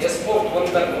የስፖርት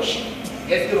ወንበር ነው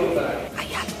የድሮ ወንበር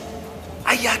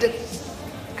አያደል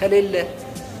ከሌለ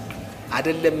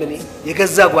አይደለም እኔ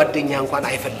የገዛ ጓደኛ እንኳን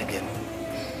አይፈልግም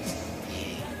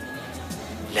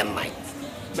ለማይ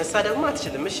መሳደብማ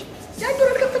አትችልም እሺ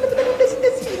ያንተን ከፈለ ብለህ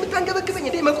እንደዚህ የምታንገበግበኝ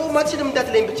እንዴ መቆም አትችልም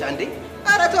እንዳትለኝ ብቻ እንዴ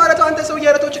ኧረ ተው አንተ ሰው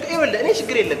ያረቶች ይኸውልህ እኔ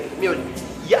ችግር የለብኝም ይኸውልህ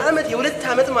የአመት የሁለት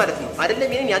አመት ማለት ነው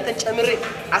አይደለም የኔን ያንተን ጨምሬ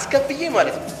አስከፍዬ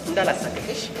ማለት ነው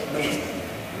እንዳላሳከፍሽ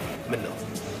ምን ነው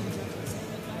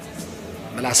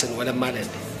ምላስን ወለም አለ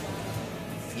እንዴ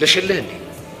ለሽልህ እንዴ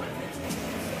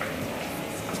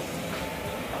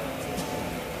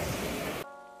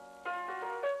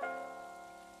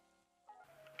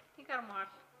ይገርማል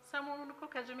ሰሞኑን እኮ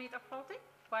ከጅሜ የጠፋሁት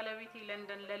ባለቤቴ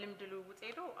ለንደን ለልምድ ልውውጥ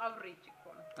ሄዶ አብሬጅ እኮ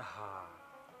ነው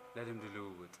ለልምድ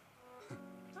ልውውጥ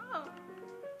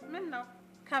ምን ነው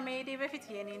ከመሄዴ በፊት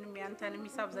የኔንም ያንተንም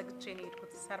ሂሳብ ዘግቼ ነው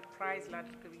የሄድኩት ሰርፕራይዝ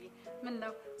ላድርግ ብዬ ምን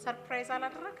ነው ሰርፕራይዝ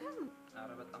አላደረግህም ኧረ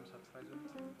በጣም ሰርፕራይዝ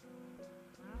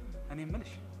እኔ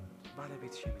የምልሽ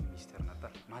ባለቤትሽ ምን ሚኒስቴር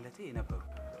ነበር ማለቴ የነበሩ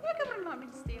የግብርና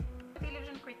ሚኒስቴር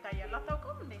ቴሌቪዥን እኮ ይታያል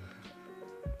አታውቀውም እንዴ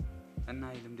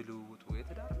እና የልምድ ልውውጡ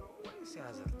የትዳር ነው ወይስ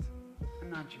የሀዘርት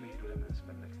እና አንቺ መሄዱ ለምን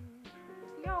አስፈለገ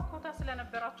ያው ኮታ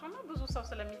ስለነበራቸውና ብዙ ሰው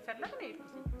ስለሚፈለግ ነው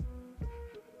የሄድኩት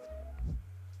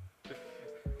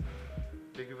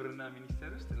የግብርና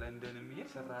ሚኒስቴር ውስጥ ለንደን የሚሄድ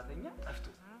ሰራተኛ ጠፍቶ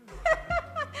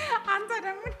አንተ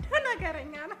ደግሞ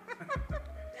ነገረኛ ነህ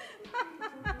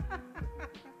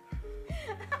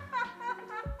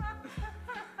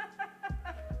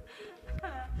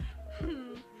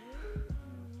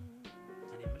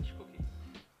እኔ የምልሽ ኮኪ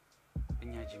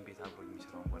እኛ ጂም ቤት አብሮ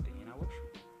የሚሰራውን ጓደኛዬን አወቅሽው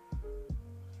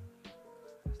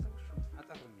አስታውሽው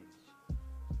አጠሩኝ ልጅ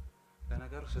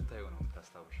ለነገሩ ስታየው ነው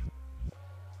የምታስታውሽው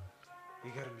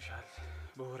ይገርምሻል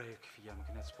በወራዊ ክፍያ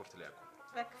ምክንያት ስፖርት ላይ አቆመ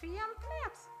በክፍያ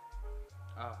ምክንያት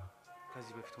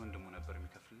ከዚህ በፊት ወንድሙ ነበር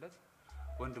የሚከፍልለት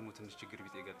ወንድሙ ትንሽ ችግር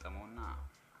ቢጤ ገጠመውና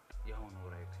ያሁን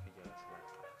ወራዊ ክፍያ ያስላጣ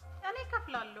እኔ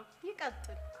ከፍላለሁ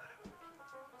ይቀጥል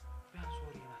ቢያንስ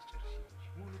ወሬን አስጨርሽ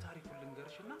ሙሉ ታሪኩን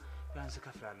ልንገርሽና ቢያንስ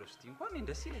ከፍላለሁ እስቲ እንኳን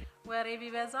እንደስ ይለኝ ወሬ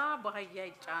ቢበዛ በአህያ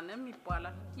አይጫንም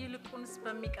ይባላል ይልቁንስ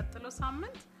በሚቀጥለው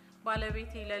ሳምንት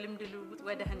ባለቤቴ ለልምድ ልውውጥ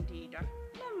ወደ ህንድ ይሄዳል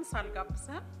ለምን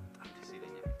ሳልጋብዝህ በጣም ደስ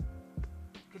ይለኛል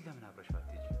ግን ለምን አብረሽ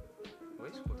ባትሄጂ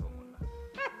ወይስ ፎቶ ሞላ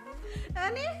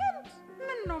እኔ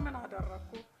ህንድ ምን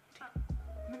አደረኩ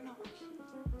ምን ነው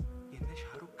የነ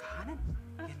ሻሩክ ካንን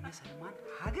የነ ሰልማን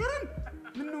ሀገርን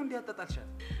ምን ነው እንዲያጣጣልሻል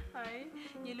አይ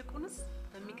ይልቁንስ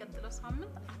በሚቀጥለው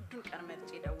ሳምንት አንዱን ቀን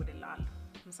መርጬ እደውልልሃለሁ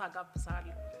ምሳ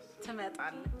ጋብዝሃለሁ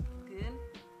ትመጣለህ ግን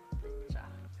ብቻ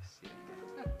ደስ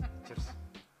ይለኛል ቺርስ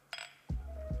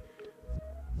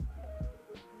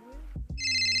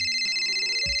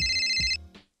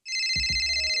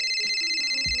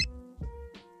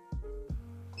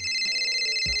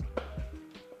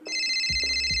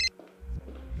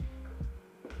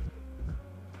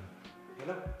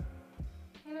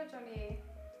Hello Johnny,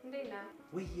 እንዴት ነህ?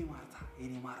 ወይዬ ማርታ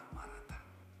የኔ ማራታ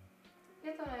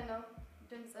የት ሆነህ ነው?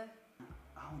 ድምፅህ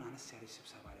አሁን አነስ ያለች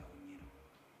ስብሰባ ላይ ሆኜ ነው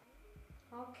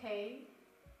ኦኬ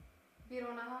ቢሮ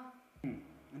ነህ?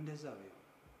 እንደዛ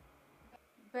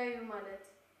በዩ ማለት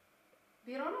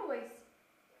ቢሮ ነው ወይስ?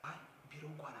 አይ ቢሮ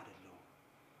እንኳን አይደለም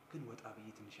ግን ወጣ ብዬ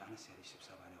ትንሽ አነስ ያለች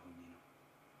ስብሰባ ላይ ሆኜ ነው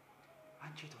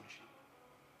አንቺ የት ሆነሽ ነው?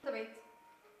 ቤት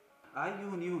አይ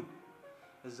ይሁን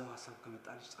እዛው ሐሳብ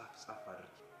ከመጣልሽ ጻፍ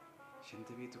አድርጊ ሽንት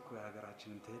ቤት እኮ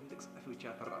የሀገራችንን ትልልቅ ጸሐፊዎች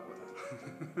ያፈራ ቦታ ነው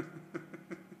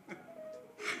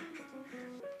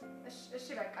እሺ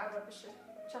በቃ አረብሽ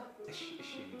ቻው እሺ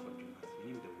ቆንጆ ማለት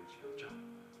እኔም ደውልልሻለሁ ቻው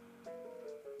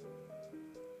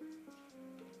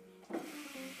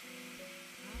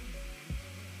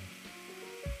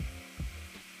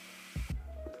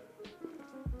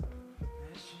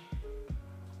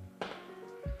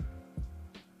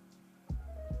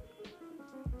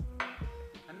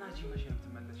መቼ ነው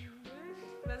የምትመለሺው?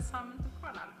 በሳምንት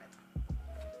እንኳን አልመጣም።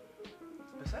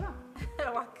 በሰላም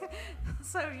እባክህ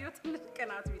ሰውዬው ትንሽ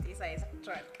ቀናት ቢጤ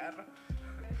ሳይዛቸው አልቀረም።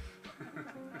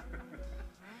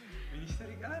 ሚኒስተር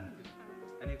ይቀናል እንዴ?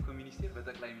 እኔ እኮ ሚኒስተር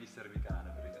በጠቅላይ ሚኒስተር ቢቀና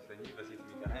ነበር ይመስለኝ በሴት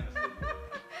ቢቀና አይመስለኝም።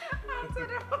 አንተ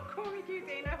ደግሞ ኮሚቴ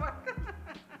ጤና እባክህ።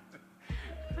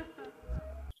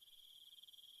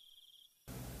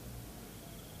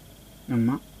 እማ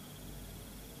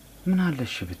ምን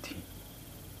አለሽ ብትይ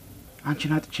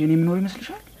አንቺን አጥቼ እኔ ምን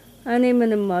ይመስልሻል? እኔ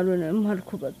ምንም አልሆነም አልኩ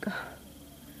በቃ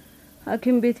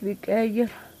ሐኪም ቤት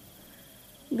ቢቀያየር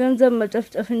ገንዘብ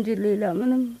መጨፍጨፍ እንጂ ሌላ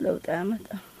ምንም ለውጥ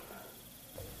አያመጣም።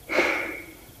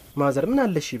 ማዘር ምን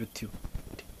አለሽ ብትዩ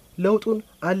ለውጡን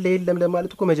አለ የለም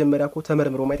ለማለት እኮ መጀመሪያ እኮ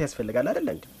ተመርምሮ ማየት ያስፈልጋል አይደል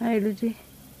እንዴ? አይ ልጄ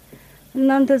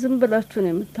እናንተ ዝም ብላችሁ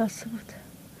ነው የምታስቡት።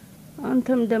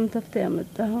 አንተም ደም ተፍተ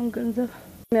ያመጣውን ገንዘብ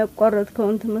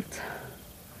የሚያቋርጥከውን ትምህርት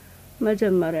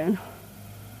መጀመሪያ ነው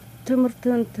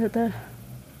ትምህርትን ተታ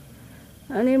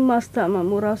እኔም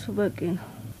ማስተማሙ ራሱ በቂ ነው።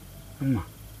 እማ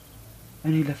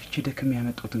እኔ ለፍቼ ደክሜ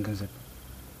ያመጣሁትን ገንዘብ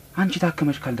አንቺ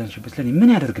ታከመሽ ካልዳንሽበት ለኔ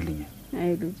ምን ያደርግልኛል?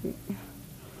 አይ ልጄ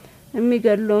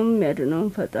የሚገለውም የሚያድነውም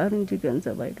ፈጣሪ እንጂ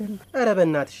ገንዘብ አይደለም። ኧረ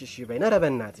በእናትሽ እሺ በይና ኧረ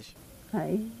በእናትሽ።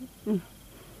 አይ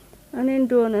እኔ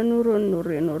እንደሆነ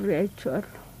ኑሬ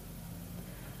አይቼዋለሁ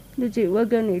ልጄ።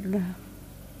 ወገን የለህም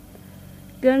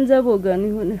ገንዘብ ወገን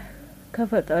ይሁን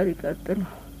ከፈጣሪ ቀጥሎ።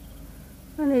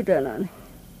 እኔ ደህና ነኝ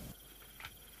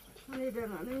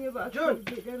ጆን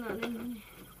ደህና ነኝ።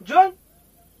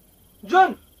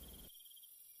 ጆን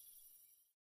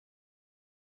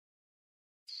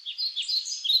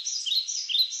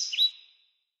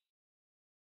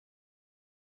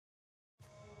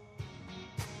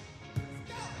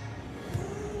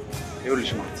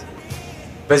ይኸውልሽ ማለት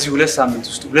በዚህ 2 ሳምንት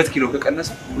ውስጥ 2 ኪሎ ከቀነሰ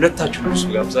ሁለታችሁ ጁስ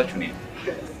ጋብዛችሁ ነው።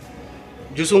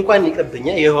 ጁስ እንኳን ይቀበኛ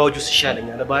የውሃው ጁስ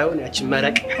ይሻለኛል ባይሆን ያቺ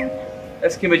መረቅ።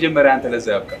 እስኪ መጀመሪያ አንተ ለዛ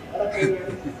ያብቃ።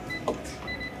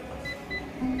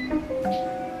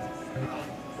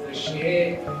 እሺ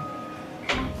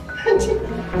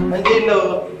እንዴት ነው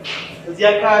እዚህ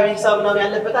አካባቢ ሂሳብ ነው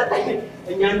ያለበት አይደል?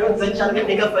 እኛ እንደው ዘንቻ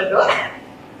አድርገን የከፈልነው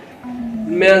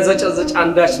የሚያንዘጨዘጭ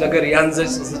አንዳች ነገር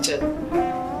ያንዘጭዘጭ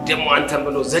ደግሞ አንተም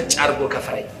ብሎ ዘጭ አድርጎ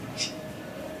ከፋይ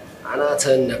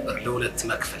አናተን ነበር ለሁለት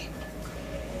መክፈል።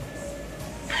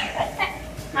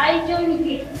 አይ ጆኒዬ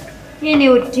የኔ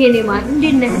ውድ የኔ ማን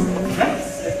እንዴት ነህ?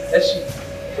 እሺ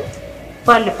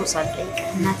ባለፈው ሳልጠይቅ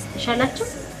እናት ተሻላችሁ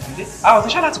እንዴ? አዎ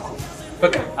ተሻላት እኮ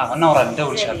በቃ እናወራለን።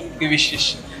 ደውልሻለሁ። ግቢ እሺ።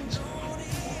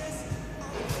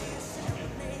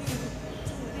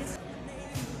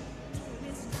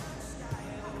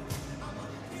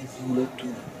 ሁለቱ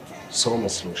ሰው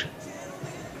መስሎሻል?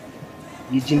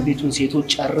 የጅም ቤቱን ሴቶች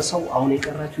ጨርሰው አሁን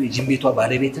የቀራቸው የጅም ቤቷ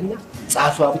ባለቤትና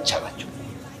ጸሐፊዋ ብቻ ናቸው።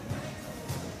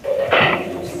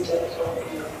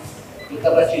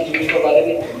 የቀራቸው የጅም ቤቷ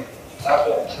ባለቤት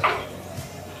ጸሐፊዋ ብቻ ናቸው።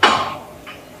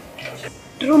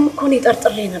 ድሮም እኮ ነው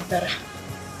ጠርጥሬ ነበር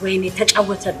ወይኔ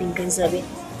ተጫወተብኝ ገንዘቤ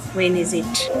ወይኔ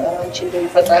ዜድ አንቺ እንደው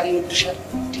ፈጣሪ ይወድሻል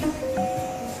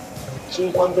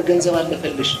እንኳን በገንዘብ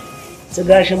አለፈልሽ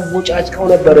ስጋሽን ቦጫጭቀው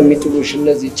ነበር የሚጥሉሽ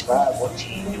እነዚህ ጭራቆች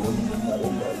ይሁን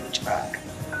ጭራቅ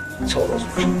ሰው ነው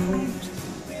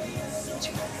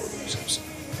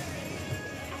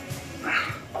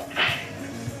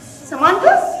ሰማንተ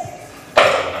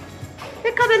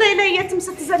ለከበላይ ላይ የትም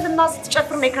ስትዘልና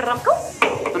ስትጨፍር ነው የከረምከው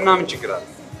እና ምን ችግር አለ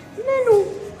ምኑ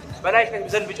በላይሽ ላይ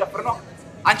ዘል ብጨፍር ነው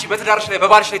አንቺ በትዳርሽ ላይ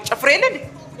በባልሽ ላይ ትጨፍር የለ እንዴ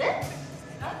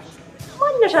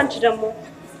ማነሽ አንቺ ደግሞ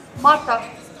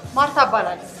ማርታ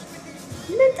አባላለሁ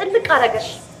ምን ጥልቅ አረገሽ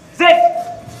ዘይ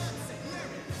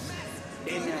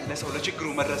ይሄን ያለ ሰው ለችግሩ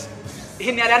መድረስ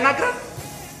ይሄን ያለ ያናግራል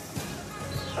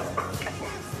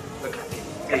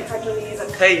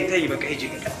ተይ በቃ ሂጂ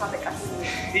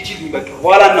በቃ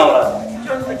በኋላ እናወራለን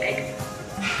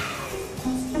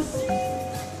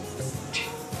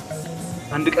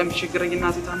አንድ ቀን ቢቸግረኝ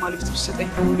እናቴ ታማ ልብስ ትሰጠኝ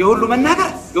የሁሉ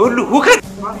መናገር የሁሉ ሁከት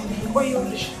ቆይ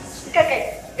ይኸውልሽ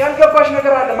ያልገባሽ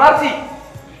ነገር አለ ማርቲ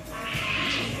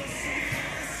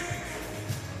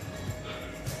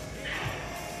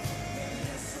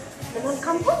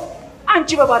መልካምኩ አንቺ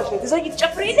በባልሽ ላይ ትዘይ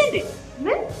ትጨፍሪ የለ እንዴ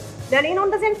ምን ለኔ ነው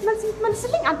እንደዚህ አይነት መልስ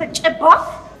የምትመልስልኝ አንተ ጨባ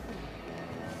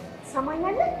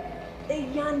ሰማኛለህ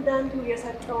እያንዳንዱ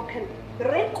የሰጠውክን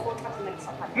ብሬ ቆጥረህ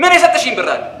ትመልሳለህ ምን የሰጠሽኝ ብር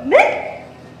አለ ምን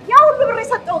ያ ሁሉ ብር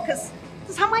የሰጠውክስ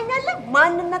ትሰማኛለህ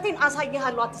ማንነቴን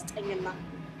አሳይሃለሁ አትስጠኝና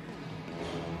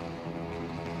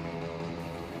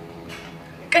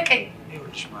ቀቀኝ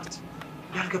ይኸውልሽ ማርቲ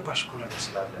ያልገባሽ እኮ ነገር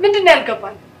ስላለ ምንድነው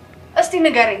ያልገባኝ እስቲ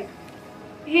ንገረኝ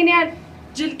ይሄን ያህል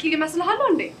ጅልቂ ይመስልሃል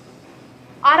እንዴ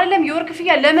አይደለም የወር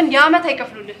ክፍያ ለምን ያመት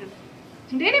አይከፍሉልህም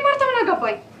እንዴ እኔ ማርታ ምን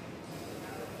አገባኝ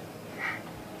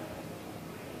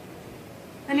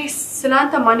እኔ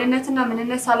ስላንተ ማንነትና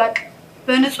ምንነት ሳላቅ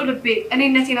በንጹህ ልቤ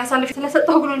እኔነቴን አሳልፌ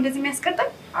ስለሰጠው ብሎ እንደዚህ የሚያስቀጣኝ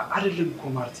አይደለም እኮ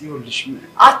ማርቲ ይኸውልሽ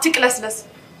አትቅለስለስ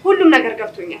ሁሉም ነገር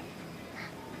ገብቶኛል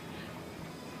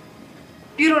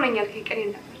ቢሮ ነኝ ያልከኝ ቀኔ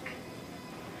ነበርክ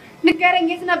ንገረኝ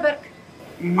የት ነበርክ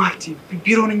ማርቲ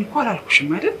ቢሮ ነኝ እኮ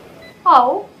አላልኩሽም አይደል አዎ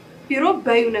ቢሮ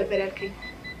በዩ ነበር ያልከኝ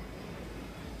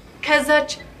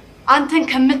ከዛች አንተን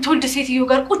ከምትወልድ ሴትዮ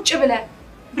ጋር ቁጭ ብለ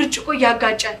ብርጭቆ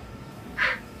ያጋጨ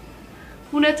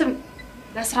እውነትም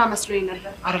ለስራ መስሎኝ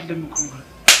ነበር አይደለም እኮ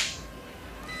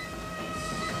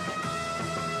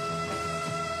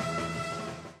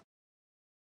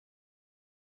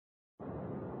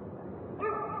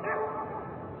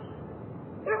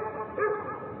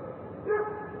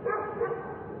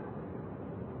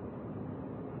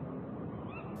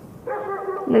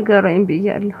ንገረኝ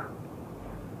ብያለሁ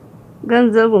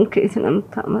ገንዘቡን ከየት ነው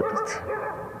የምታመጡት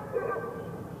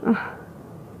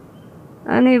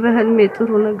እኔ በህልሜ ጥሩ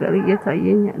ነገር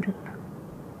እየታየኝ አይደለም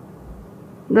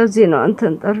ለዚህ ነው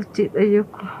አንተን ጠርቼ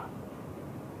ጠየቅኩ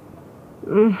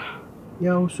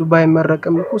ያው እሱ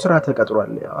ባይመረቅም እኮ ስራ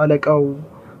ተቀጥሯል አለቃው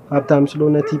ሀብታም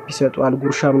ስለሆነ ቲፕ ይሰጣል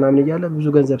ጉርሻ ምናምን እያለ ብዙ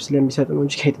ገንዘብ ስለሚሰጥ ነው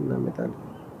እንጂ ከየት እናመጣለን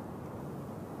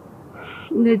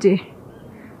ልጄ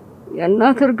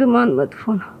የእናት እርግማን መጥፎ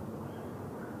ነው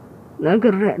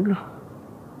ነግሬያለሁ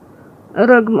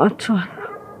እረግማቸዋለሁ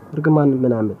እርግማን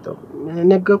ምን አመጣው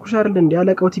ነገርኩሽ አይደል እንዴ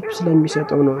አለቃው ቲፕ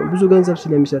ስለሚሰጠው ነው ብዙ ገንዘብ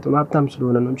ስለሚሰጠው ሀብታም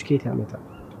ስለሆነ ነው እንጂ ከየት ያመጣል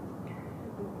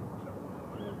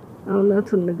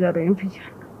እውነቱን ንገረኝ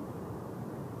ብያለሁ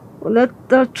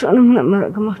ሁለታችሁንም ነው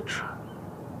የምረግማችሁ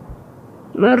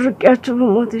መርቂያችሁ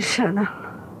ብሞት ይሻላል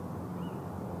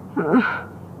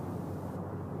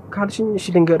ካልሽኝ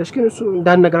እሺ ልንገርሽ ግን እሱ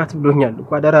እንዳንነግራት ብሎኛል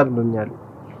እኮ አደራ ብሎኛል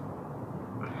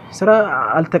ስራ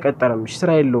አልተቀጠረም እሺ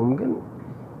ስራ የለውም ግን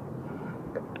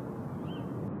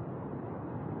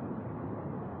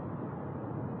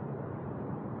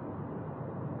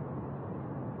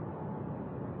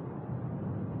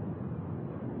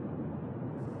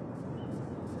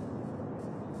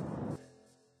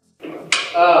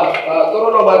ጥሩ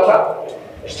ነው ማታ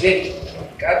እሺ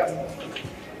ቀጥ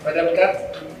በደምቀት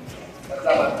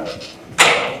ተዛባታ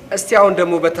እስቲ አሁን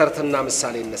ደግሞ በተርትና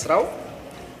ምሳሌ እንስራው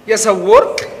የሰው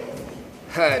ወርቅ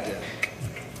ሀደቅ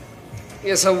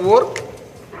የሰው ወርቅ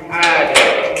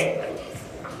አያደንቅ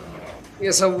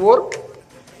የሰው ወርቅ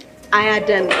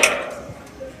አያደንቅ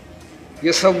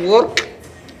የሰው ወርቅ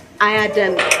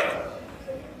አያደንቅ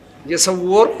የሰው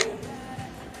ወርቅ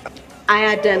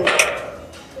አያደንቅ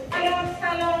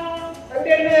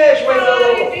እንደነሽ ወይዘሮ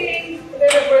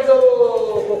እንደነሽ ወይዘሮ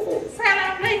ኮኮ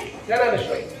ሰላም ነኝ ደህና ነሽ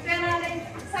ወይ ደህና ነኝ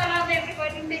ሰላም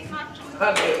ኤቭሪባዲ እንዴት ናችሁ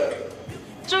አለሁ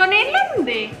ጆን የለም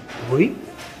እንዴ ወይ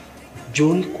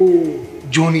ጆን እኮ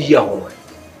ጆንያ ሆኗል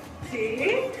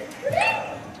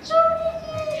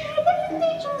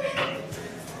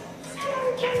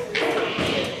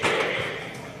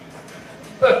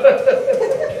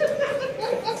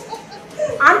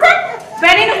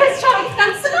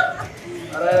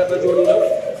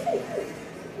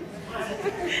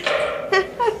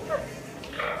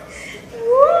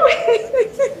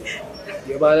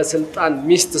የባለስልጣን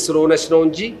ሚስት ስለሆነች ነው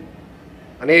እንጂ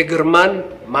እኔ ግርማን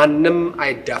ማንም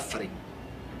አይዳፈረኝ።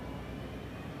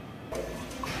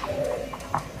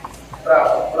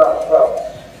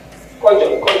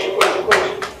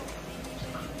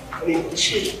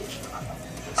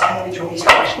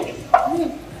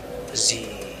 እዚህ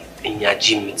እኛ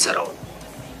ጂም የምትሰራው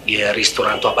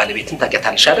የሬስቶራንቷ ባለቤትን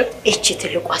ታውቂያታለሽ አይደል? እቺ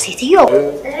ትልቋ ሴትዮ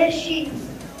እሺ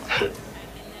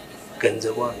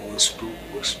ገንዘቧን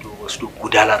ወስዶ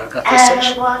ጉዳል አደረጋት መሰለሽ?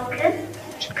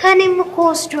 ከኔም እኮ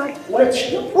ወስዷል።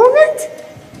 እውነት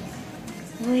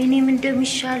ወይኔም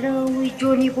እንደሚሻለው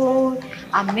ጆኒ ቦይ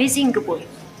አሜዚንግ ቦይ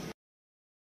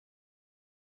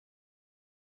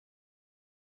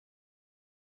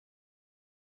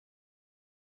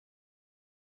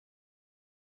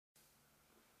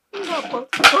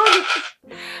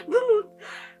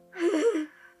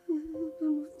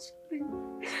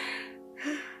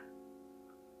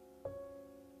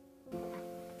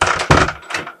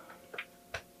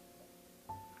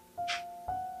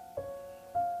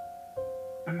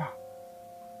እማ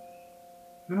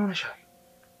ምን ሆነሻል?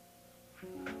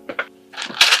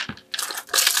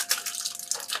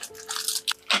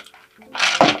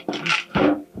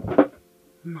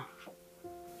 እማ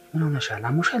ምን ሆነሻል?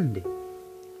 አሞሻል እንዴ?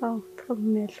 አዎ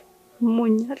ታምሜያለሁ፣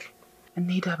 ሞኛል።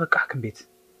 እንሂዳ በቃ ሐኪም ቤት።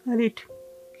 አልሄድም።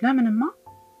 ለምንማ?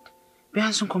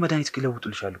 ቢያንስ እንኳን መድኃኒት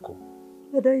ይለውጡልሻል እኮ።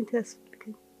 መድኃኒት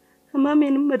ያስፈልገኝ።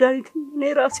 ህመሜንም መድኃኒት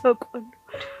እኔ ራሴ አውቀዋለሁ።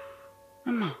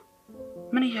 እማ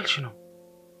ምን እያልሽ ነው?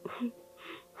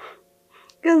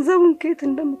 ገንዘቡን ከየት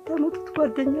እንደምታመጡት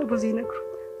ጓደኛ ብዙ ይነግሩኛል።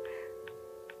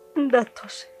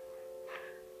 እንዳትዋሽ።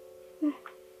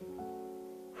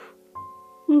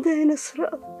 እንደ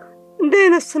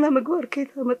አይነት ስነ ምግባር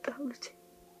ከየት አመጣኸው ልጄ?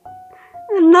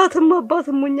 እናትም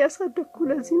አባትም ሞኝ ያሳደግኩ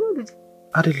ለዚህ ነው ልጄ።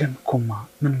 አይደለም እኮማ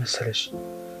ምን መሰለሽ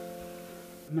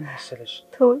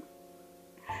ተወኝ።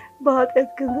 በኃጢአት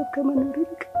ገንዘብ ከመኖር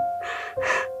ይልቅ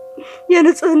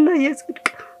የንጽህና የጽድቅ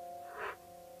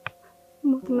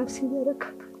ሞት ነፍስ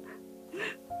ይበረካታል።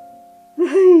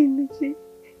 አይ ልጄ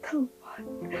ታማል።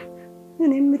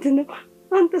 እኔ ምድነው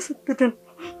አንተ ስትድን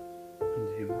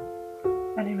እንዴማ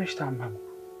እኔ መች ታመምኩ?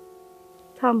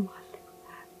 ታማል።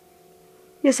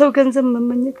 የሰው ገንዘብ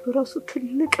መመኘት በራሱ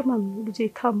ትልቅ ህመም ነው ልጄ።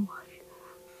 ታማል።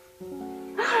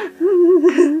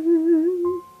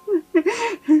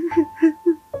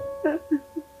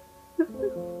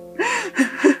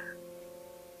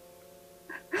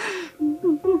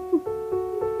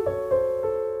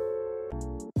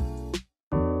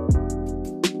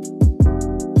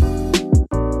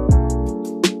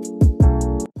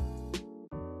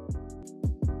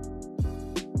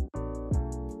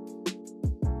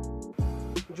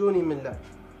 ጆኒ ምን ላይ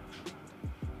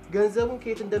ገንዘቡን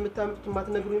ከየት እንደምታመጡት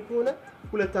ማትነግሩኝ ከሆነ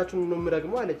ሁለታችሁን ነው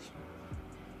የምረግመው አለች።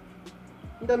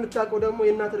 እንደምታውቀው ደግሞ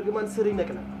የእናት እርግማን ስር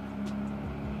ይነቅላል።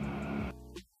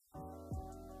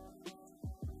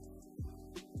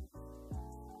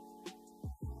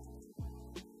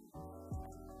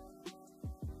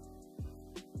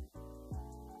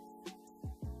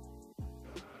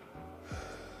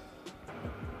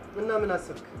 እና ምን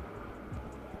አሰብክ?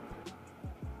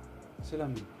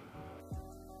 ስለምን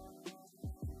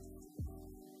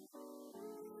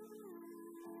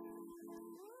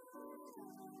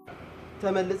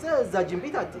ተመልሰ እዛ ጂም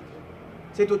ቤት አትሄድ።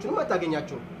 ሴቶቹንም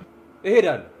አታገኛቸውም።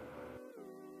 እሄዳለሁ።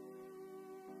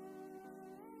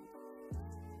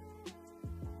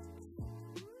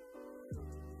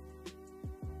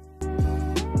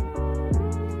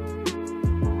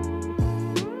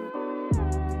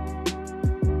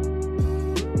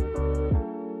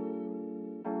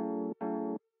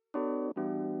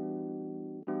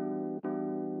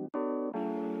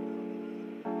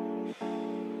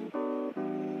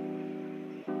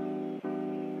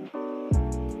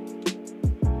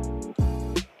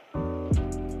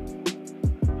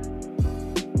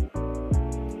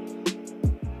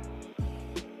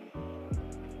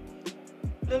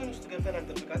 ለምን ውስጥ ገብተን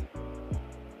አንጠብቃት?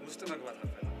 ውስጥ መግባት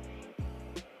አልፈልግም።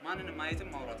 ማንንም ማየትም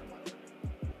ማውራትም አልፈልግም።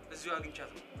 እዚሁ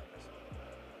አግኝቻት ነው ማለት።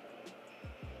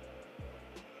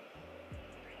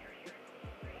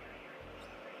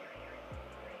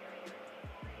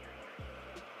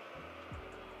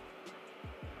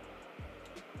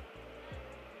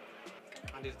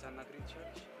 አንዴ ልታናግሪኝ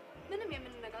ትችላለሽ? ምንም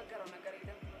የምንነጋገረው ነገር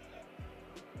የለም።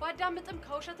 ባዳምጥም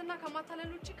ከውሸትና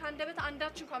ከማታለል ውጪ ከአንደበት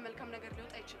አንዳች እንኳን መልካም ነገር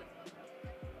ሊወጣ አይችልም።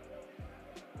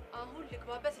 አሁን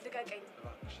ልግባበት። ልቀቀኝ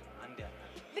እባክሽ አንዴ አለ።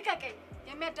 ልቀቀኝ።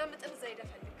 የሚያዳምጥን እዛ ሄደህ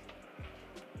ፈልግ።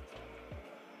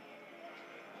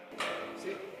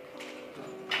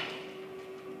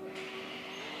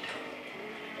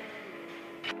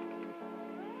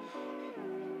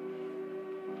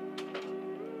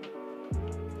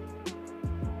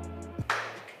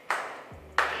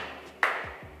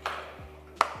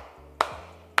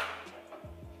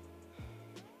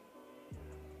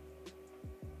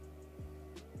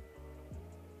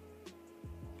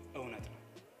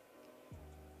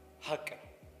 ሀቅ ነው።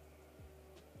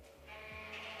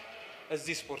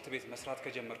 እዚህ ስፖርት ቤት መስራት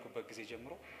ከጀመርኩበት ጊዜ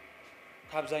ጀምሮ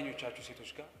ከአብዛኞቻችሁ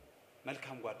ሴቶች ጋር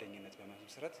መልካም ጓደኝነት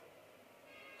በመመስረት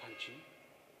ካንቺ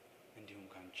እንዲሁም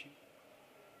ካንቺ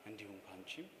እንዲሁም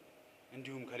ካንቺ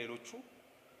እንዲሁም ከሌሎቹ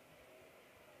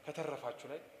ከተረፋችሁ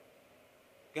ላይ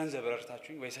ገንዘብ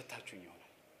ረድታችሁኝ ወይ ሰጣችሁኝ ይሆናል።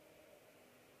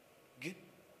 ግን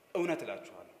እውነት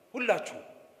እላችኋለሁ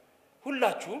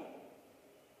ሁላችሁም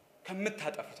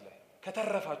ከምታጠፉት ላይ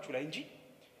ከተረፋችሁ ላይ እንጂ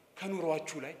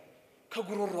ከኑሯችሁ ላይ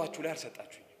ከጉሮሯችሁ ላይ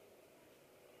አልሰጣችሁኝ።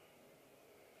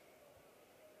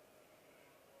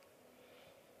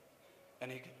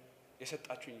 እኔ ግን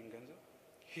የሰጣችሁኝን ገንዘብ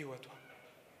ህይወቷን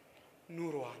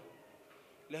ኑሮዋን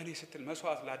ለእኔ ስትል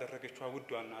መስዋዕት ላደረገችዋ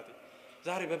ውዷ እናቴ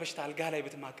ዛሬ በበሽታ አልጋ ላይ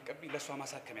ብትማቅቅብኝ ለእሷ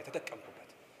ማሳከሚያ ተጠቀምኩበት።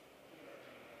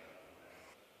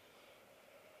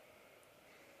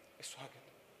 እሷ ግን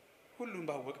ሁሉም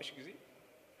ባወቀች ጊዜ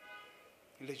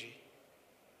ልጄ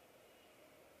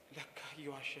ለካ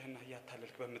እየዋሸህና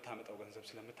እያታለልክ በምታመጣው ገንዘብ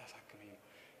ስለምታሳክመኝ ነው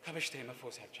ከበሽታዬ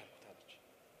መፈወስ ያልቻልኩት አለች።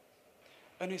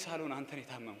 እኔ ሳልሆን አንተን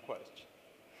የታመምኩ አለች።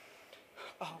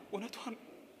 አዎ እውነቷን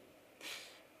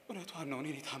ነው፣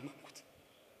 እኔን የታመምኩት።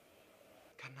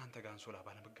 ከእናንተ ጋር አንሶላ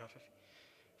ባለመጋፈፍ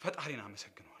ፈጣሪን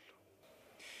አመሰግነዋለሁ።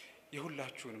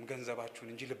 የሁላችሁንም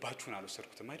ገንዘባችሁን እንጂ ልባችሁን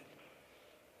አልወሰድኩትም አይደል?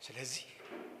 ስለዚህ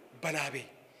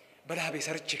በላቤ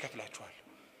ሰርቼ እከፍላችኋለሁ።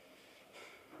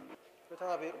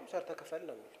 ፍትሐብሔሩ ሰርተህ ክፈል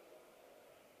ነው የሚለው።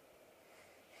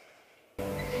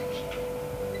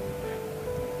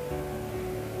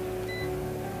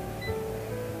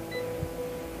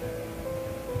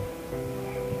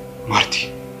 ማርቲ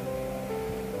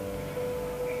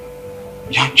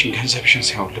ያንቺን ገንዘብሽን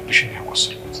ሳይሆን ልብሽን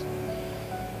ያቆሰልኩት።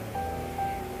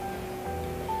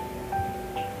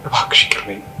 እባክሽ ይቅር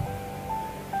በይኝ።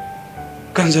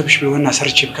 ገንዘብሽ ቢሆንና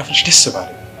ሰርቼ ብከፍልሽ ደስ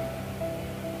ባለኝ።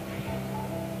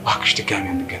 እባክሽ ድጋሚ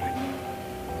አንገናኝ።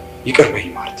 ይቅር በይኝ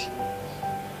ማርቲ።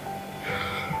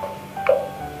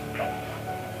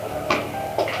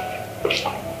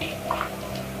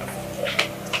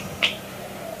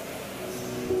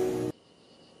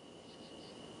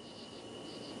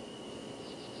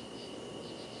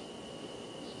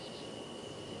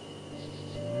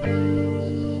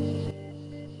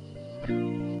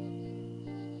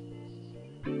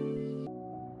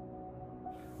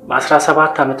 በ17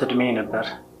 ዓመት እድሜ ነበር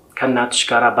ከእናትሽ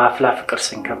ጋር በአፍላ ፍቅር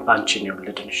ስንከባ አንቺን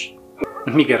የወለድንሽ።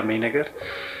 የሚገርመኝ ነገር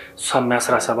እሷም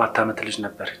የ17 ዓመት ልጅ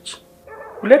ነበረች።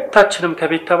 ሁለታችንም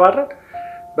ከቤት ተባረን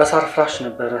በሳር ፍራሽ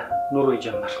ነበረ ኑሮ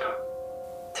የጀመርነው።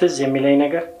 ትዝ የሚለኝ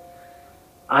ነገር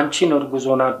አንቺን እርጉዝ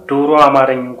ሆና ዶሮ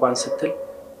አማረኝ እንኳን ስትል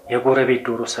የጎረቤት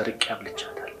ዶሮ ሰርቄ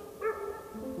አብልቻታል።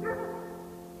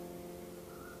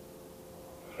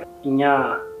 እኛ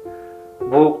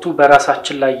በወቅቱ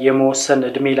በራሳችን ላይ የመወሰን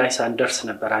እድሜ ላይ ሳንደርስ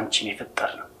ነበር አንቺን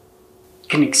የፈጠርነው።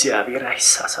 ግን እግዚአብሔር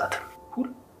አይሳሳትም። ሁሉ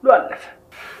አለፈ።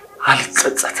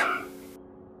 አልጸጸትም።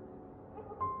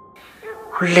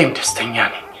 ሁሌም ደስተኛ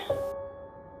ነኝ።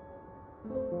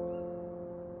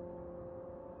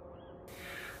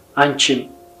 አንቺም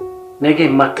ነገ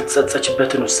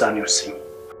የማትጸጸችበትን ውሳኔ ወስኝ።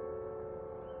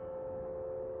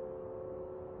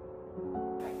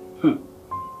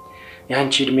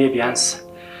 የአንቺ እድሜ ቢያንስ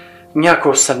እኛ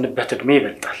ከወሰንበት እድሜ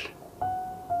ይበልጣል።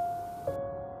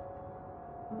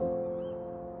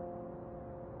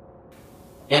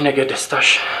 የነገ ደስታሽ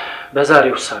በዛሬ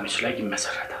ውሳኔሽ ላይ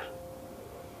ይመሰረታል።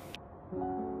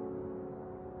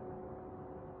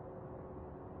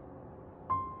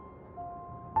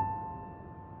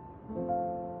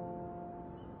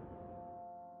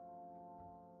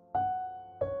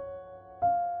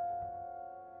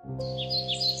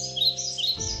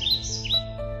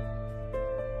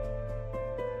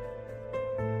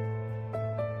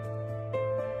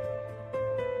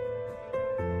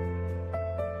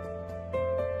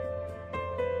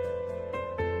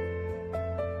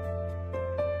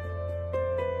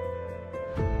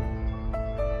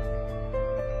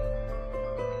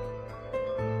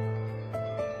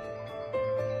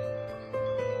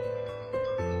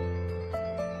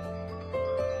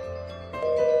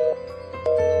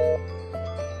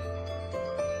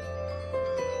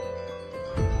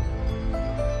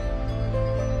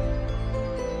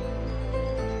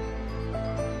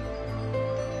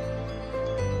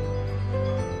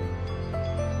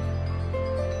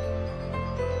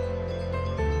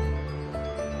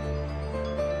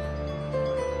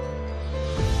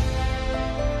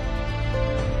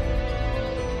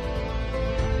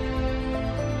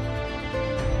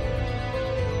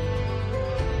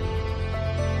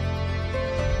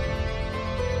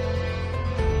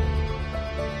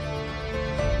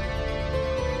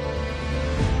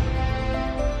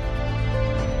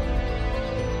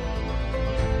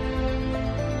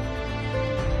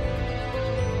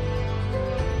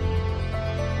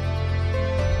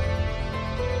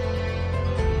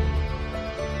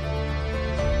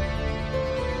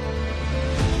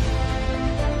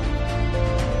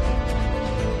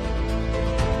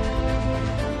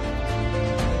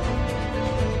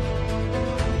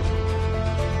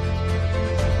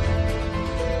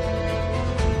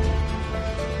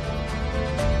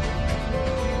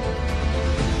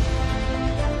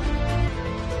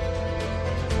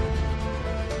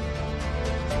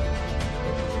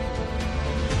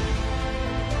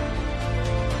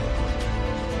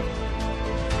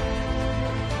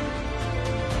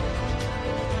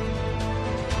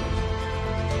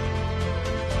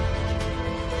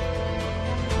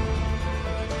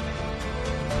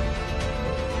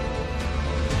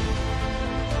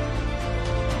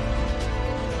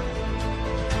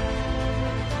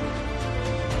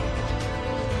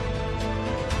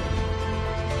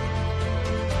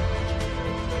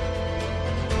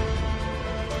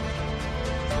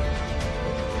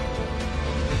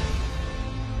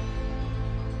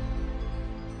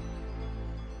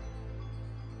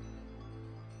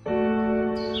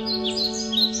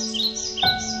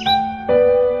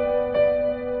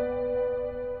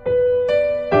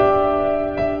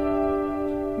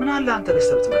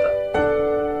 ገዝተህ ብትመጣ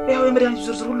ይኸው የመድኃኒቱ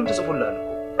ዝርዝር ሁሉም ተጽፎልሃል እኮ።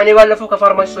 እኔ ባለፈው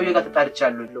ከፋርማሲ ሰውዬ ጋር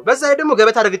ተጣልቻለሁ። በዛ ላይ ደግሞ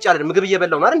ገበታ ረግጫለሁ። ምግብ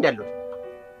እየበላሁ ነው አይደል እንዳለው።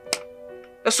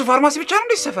 እሱ ፋርማሲ ብቻ ነው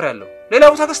እንዴ ሰፈር ያለው? ሌላ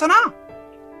ቦታ ገዝተና?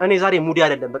 እኔ ዛሬ ሙዲ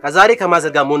አይደለም። በቃ ዛሬ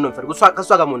ከማዘር ጋር መሆን ነው የምፈልገው።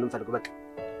 ከሷ ጋር መሆን ነው የምፈልገው። በቃ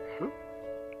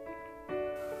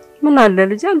ምን አለ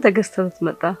ልጅ አንተ ገዝተህ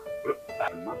ብትመጣ።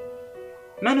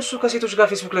 ምን እሱ ከሴቶች ጋር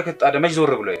ፌስቡክ ላይ ከተጣደ መች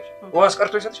ዞር ብሎ ይሄ ውሃ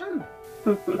አስቀርቶ ይሰጥሻል?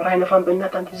 ራይነፋን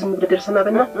በእናትህ አንተ ዝም ብለህ ደርሰና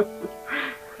በእናትህ።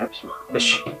 እሺ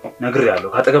ነግሬሃለሁ፣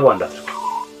 ካጠገቧ እንዳትርቅ።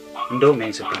 እንደውም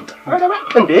ይሄን ስልክ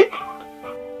እንዴ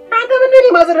አንተ ምን ነኝ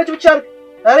ማዘረጅ ብቻ አልክ?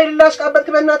 አሬ ላስቃበጥክ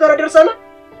በእናትህ ኧረ ደርሰና።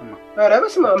 ኧረ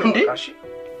በስመ አብ እንዴ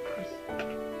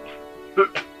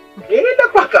ይሄ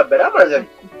ለኳ አቃበላ ማዘር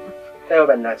ታየው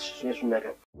በእናትሽ የሱን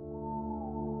ነገር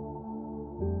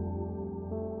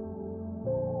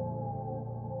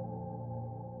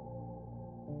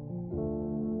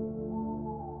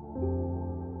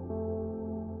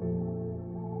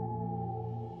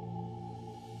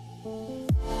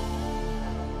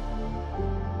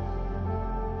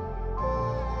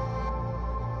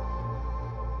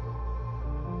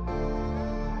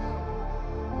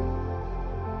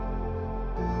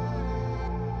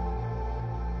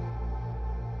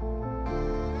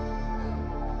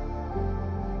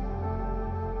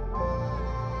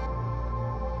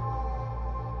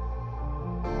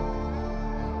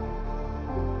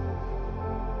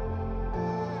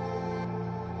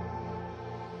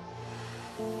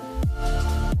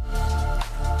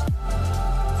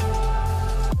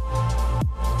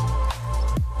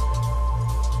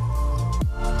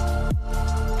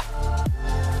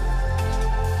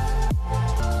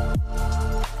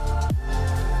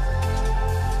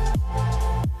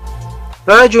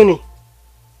ጆኒ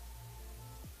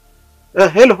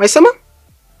ሄሎ አይሰማም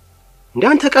እንዴ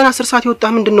አንተ ቀን 10 ሰዓት ይወጣ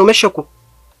ምንድነው መሸኩ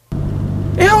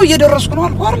ይሄው እየደረስኩ ነው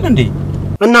አልኩ አይደል እንዴ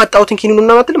እና አጣውትን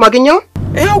ኪኒኑና ማጥል ማገኛው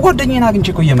ይሄው ጓደኛዬን አግኝቼ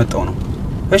እኮ እየመጣው ነው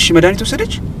እሺ መድኃኒቱ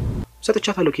ወሰደች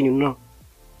ሰጥቻታለሁ ኪኒኑና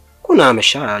ኩና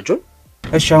መሻ ጆን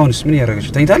እሺ አሁንስ ምን ያደረገች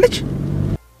ተኝታለች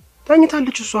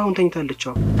እሱ አሁን ተኝታለች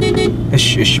እሺ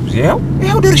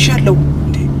ይሄው ደርሻለሁ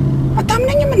እንዴ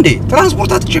አታምነኝም እንዴ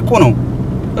ትራንስፖርት አጥቼ እኮ ነው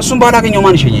እሱን ባላገኘው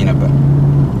ማን ይሸኘኝ ነበር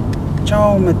ቻው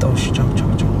መጣውሽ ቻው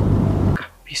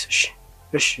ፒስ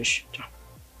እሺ ቻው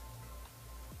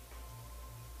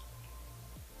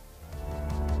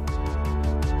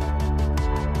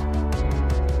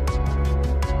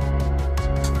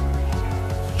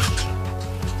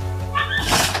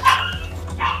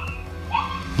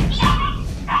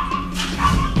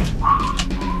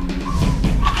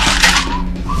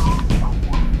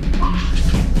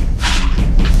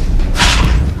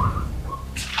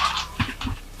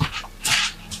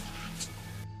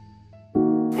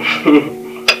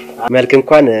መልክ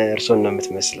እንኳን እርሶን ነው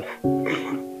የምትመስለው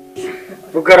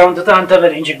ቡገራውን ተታ አንተ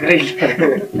በለኝ ችግር የለም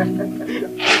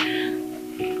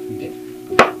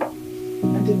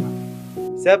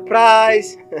ሰርፕራይዝ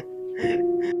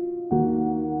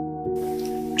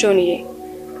ጆኒዬ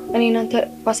እኔ እናንተ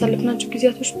ባሳለፍናቸው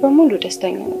ጊዜያቶች በሙሉ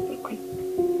ደስተኛ ነበርኩኝ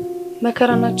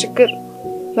መከራና ችግር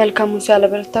መልካሙን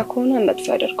ሲያለበረታ ከሆነ መጥፎ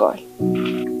ያደርገዋል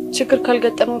ችግር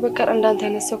ካልገጠመው በቀር እንዳንተ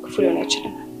አይነት ሰው ክፉ ሊሆን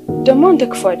አይችልም ደግሞ አንተ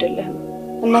ክፉ አይደለም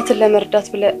እናትን ለመርዳት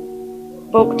ብለ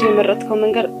በወቅቱ የመረጥከው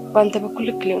መንገድ ባንተ በኩል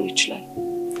ልክ ሊሆን ይችላል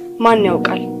ማን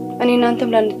ያውቃል እኔ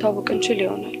እናንተም ላንተዋወቅ እንችል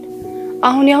ይሆናል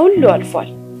አሁን ያ ሁሉ አልፏል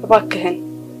እባክህን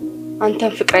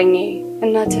አንተም ፍቅረኛዬ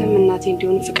እናትህም እናቴ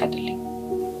እንዲሆኑ ፍቀድልኝ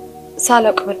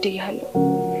ሳላውቅ በድያለሁ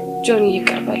ጆኒ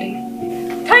ይቅር በለኝ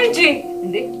ታንጂ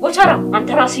እንዴ ወቻራ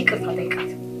አንተ ራስህ ይቅርታ ጠይቃት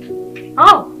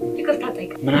አዎ ይቅርታ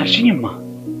ጠይቃት ምን አልሽኝማ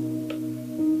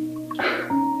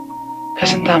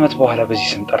ከስንት አመት በኋላ በዚህ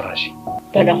ስም ጠራሽ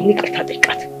በላሁን ይቅርታ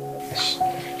ጠይቃት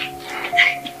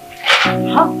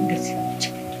አዎ እንደዚህ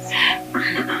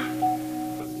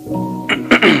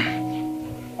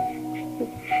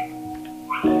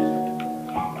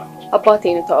አባቴ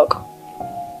ነው ታውቀው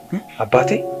አባቴ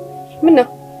ምን ነው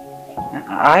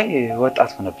አይ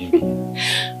ወጣት ሆነብኝ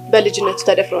በልጅነቱ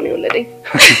ተደፍሮ ነው የወለደኝ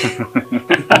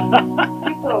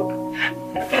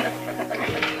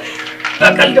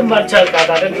አቀልድም አልቻልካት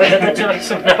አይደል በለተቻለሽ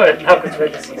ነው ያላኩት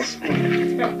በልስ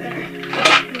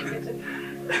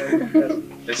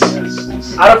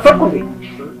አረፈኩኝ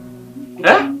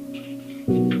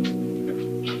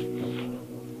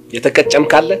የተቀጨም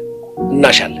ካለ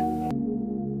እናሻለን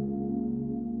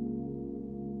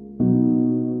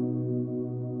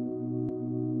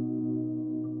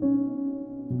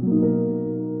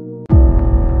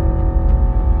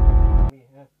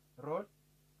ሮል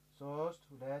 3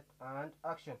 2 1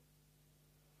 አክሽን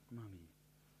ማሚ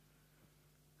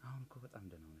አሁን እኮ በጣም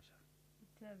ደህና ነሽ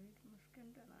እግዚአብሔር ይመስገን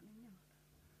ደህና ነኝ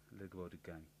ልግባው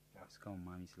ድጋሚ እስካሁን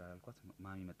ማሚ ስላልኳት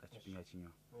ማሚ መጣችብኝ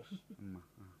ያቺኛው እማ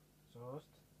 3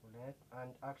 2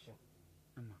 1 አክሽን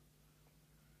እማ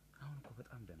አሁን እኮ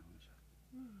በጣም ደህና ሆነሻል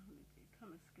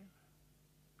ተመስገን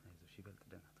አይዞሽ ይበልጥ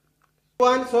ደህና ትሆኛለሽ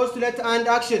 1 3 2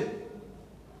 1 አክሽን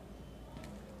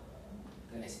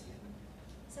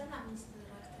ሰላም ሚስተር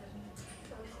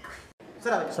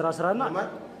ስራ ስራ ስራና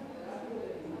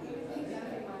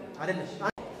አይደለሽ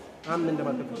አምን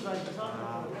እንደማለት ነው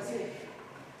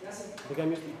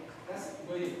ደጋሚ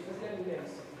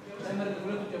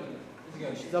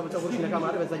እዛው ፀጉርሽ ነካ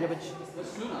ማለት በዛኛው በእጅ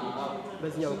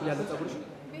በዚህኛው በኩል ያለው ፀጉርሽ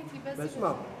በስማ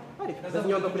አሪፍ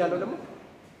በዚህኛው በኩል ያለው ደግሞ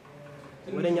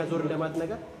ወደኛ ዞር እንደማለት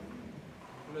ነገር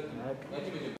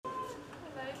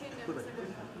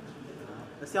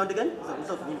እስቲ አሁን ድገን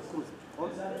እዛው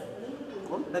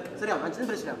ቆም በቃ ስሪያው አንቺ ዝም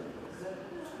ብለሽ ነው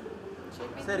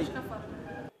ሰሪ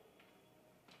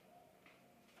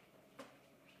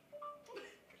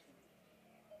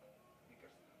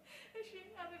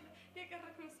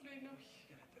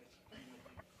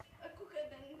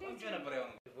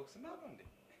ቦክስ እናድርገው እንዴ?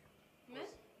 ምን?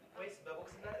 ወይስ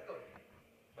በቦክስ እናድርገው?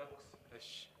 በቦክስ እሺ።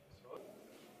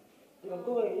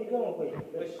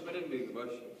 እሺ በደንብ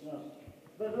ይግባሽ።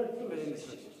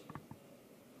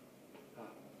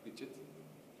 ግጭት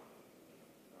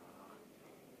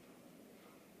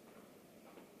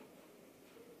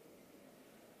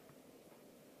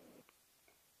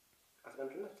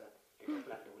አስቀምጪና ጻፍ።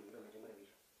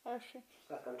 እሺ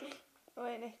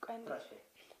ወይኔ ቆይ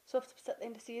ሶፍት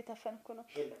ብትሰጠኝ ደስ እየታፈንኩ ነው።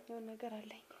 የሆነ ነገር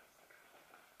አለኝ።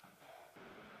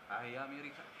 አይ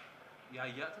አሜሪካ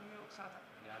ያያትም ይወቅሳታል፣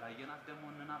 ያላየናት ደግሞ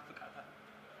እንናፍቃታል።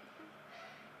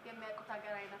 የሚያውቁት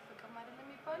ሀገር አይናፍቅም አይደለም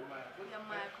የሚባለው?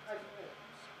 የማያውቁት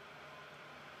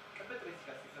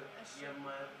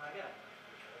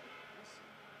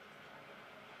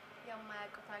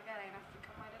የማያውቁት ሀገር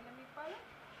አይናፍቅም አይደለም የሚባለው?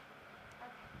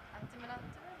 አትምን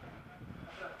አትበል።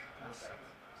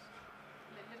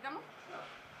 ልድገማ?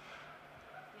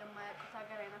 የማያውቁት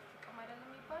ሀገር አይናፍቅም አይደለም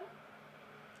የሚባለው?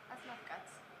 አስናፍቃት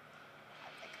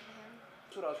አጠቅልህም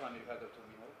እሱ ራሱ አሜሪካ ገብቶ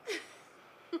የሚኖረው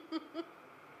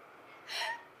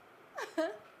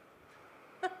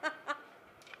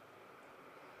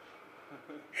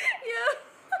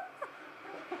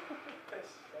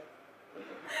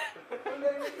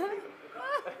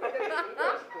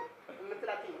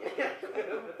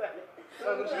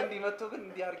እንዲህ መጥቶ ግን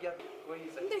እንዲህ አድርጊያት ወይ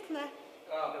እንዴት ነህ?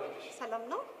 ሰላም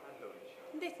ነው?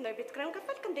 እንዴት ነው? ቤት ኪራዩን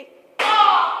ከፈልክ እንዴ?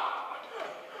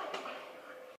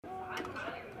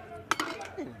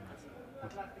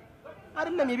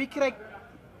 አይደለም የቤት ኪራይ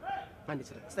አንዴ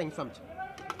ስጠኝ። እሷ ብቻ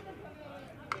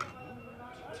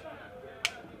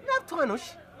መብቷ ነው። እሺ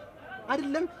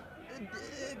አይደለም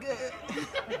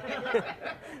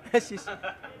እሺ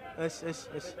እሺ እሺ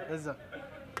እሺ እዛ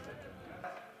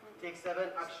ቴክ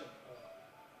 7 አክሽን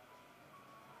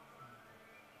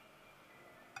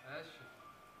እሺ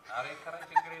አሬ ከራይ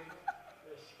ችግር የለም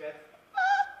እሺ ከት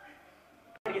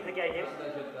እየተቀያየር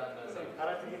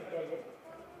አራት እየተቀያየር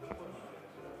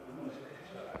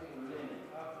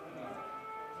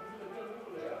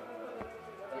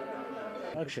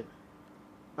አክሽን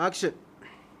አክሽን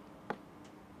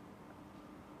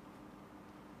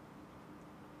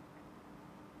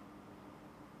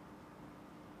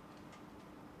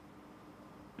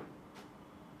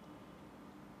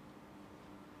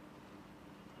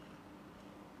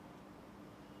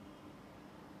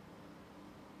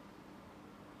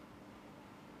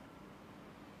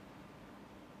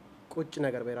ቁጭ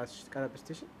ነገር በራስሽ ቀረብ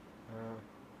ስቴሽን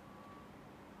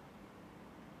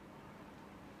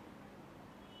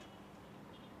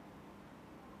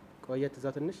ቆየት እዛ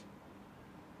ትንሽ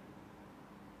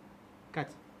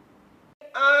ካት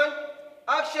አንድ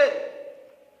አክሽን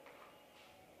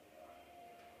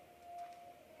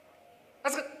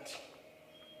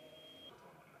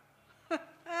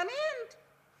እኔ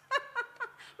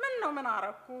ምን ነው ምን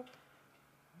አረኩ?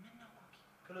 ምን ነው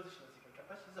ክሎዝሽ ነው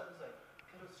ሲከፋሽ እዛ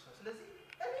ክሎዝሽ ነው። ስለዚህ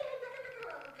እኔ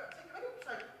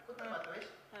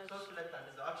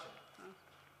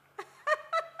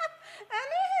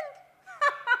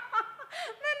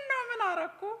ምን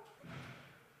አረኩ?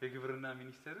 የግብርና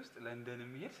ሚኒስቴር ውስጥ ለንደን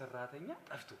የሚሄድ ሰራተኛ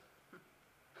ጠፍቶ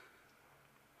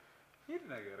ሂድ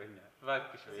ነገረኛ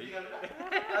እባክሽ ወይ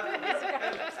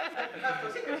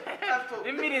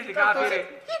ኢሚዲየትሊ ካፌሬ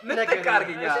ንጥቅ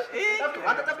አድርጊኛ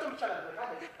አንተ ጠፍቶ ብቻ ነው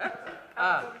 3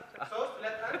 2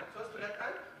 1 3 2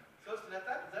 1 3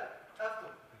 2 1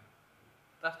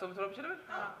 ጠፍቶ ምትለው ብቻ ልበል?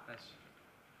 እሺ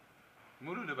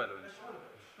ሙሉ ልበለው እንጂ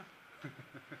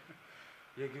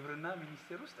የግብርና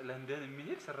ሚኒስቴር ውስጥ ለንደን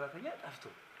የሚሄድ ሰራተኛ ጠፍቶ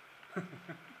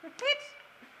ሂድ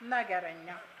ነገረኛ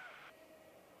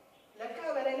ለካ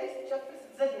በላይ ላይ ስትጨፍር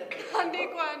ስትዘል ነበር። አንዴ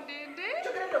እንዴ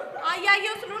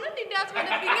አያየው ስለሆነ እንዴ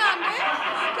እንዳትበለብኝ አንዴ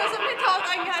ከስሜት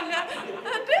ታወጣኛለህ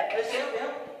እንዴ። እሺ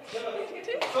ያው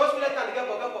 3-2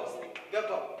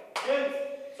 ገባው ግን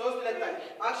 3-2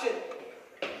 አክሽን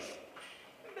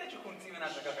እንደዚህ ኩንቲ ምን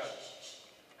አጠቃቃለ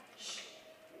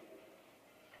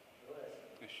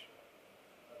እሺ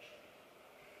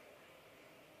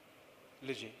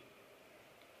ልጄ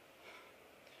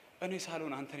እኔ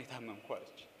ሳሎን አንተን የታመምኩ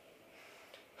አለች።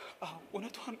 አዎ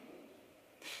እውነቷን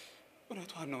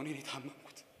ነው። እኔ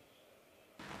የታመምኩት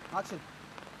አክሽን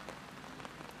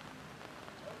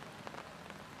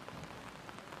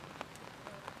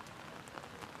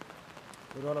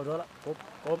ወደኋላ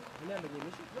ቆም ምን ያለኝ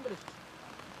እሺ ምን ብለሽ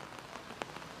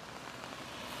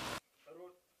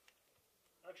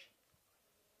አክሽን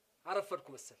አረፈድኩ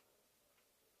መሰል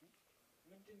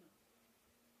ምንድነው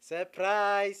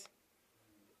ሰርፕራይዝ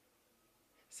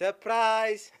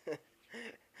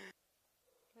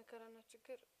መከራና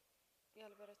ችግር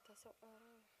ያልበረታ ሰው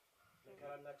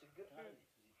መከራና ችግር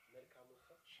መልካም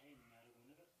ሰው ሻይን የሚያደርገው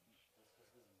ነገር ተስፈስፈስ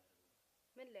የሚያደርገው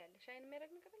ምን ላይ ያለ ሻይን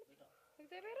የሚያደርግ ነገር አለ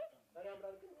እግዚአብሔር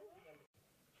ያምራል ግን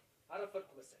አረፈድኩ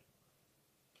መሰል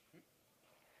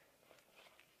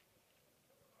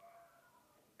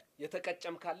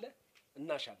የተቀጨም ካለ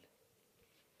እናሻለን።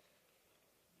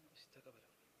 ተቀበለው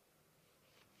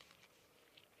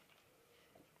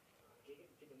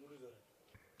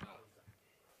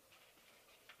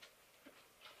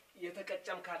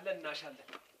የተቀጨም ካለ እናሻለን።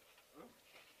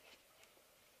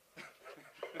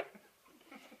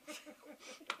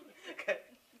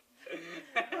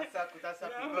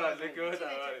 ታሳኩ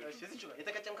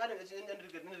የተቀጨም ካለ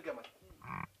እንድገማል።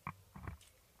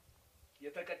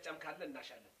 የተቀጨም ካለ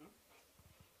እናሻለን።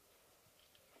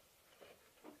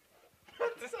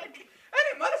 እኔ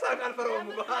ማለሳቅ አልፈራውም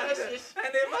እኮ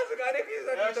እኔ ማስቃኔ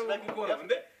ከይዘጋው እኮ ነው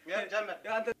እንዴ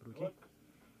ያንተ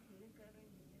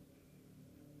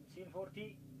ሲን 40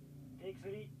 ቴክ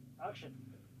 3 አክሽን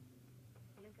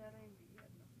ንገረኝ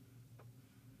ብያለሁ።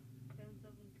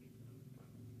 ገንዘቡን ከየት ነው?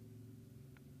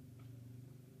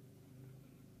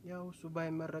 ያው እሱ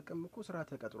ባይመረቅም እኮ ስራ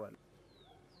ተቀጥሯል።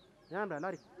 ያምራል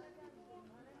አሪፍ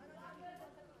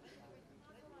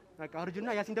በቃ አርጅና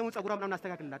ያሲን ደግሞ ጸጉሯ ምናምን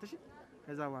አስተካክልላት እሺ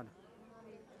ከዛ በኋላ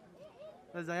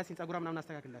ያሲን ጸጉሯ ምናምን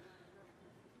አስተካክልላት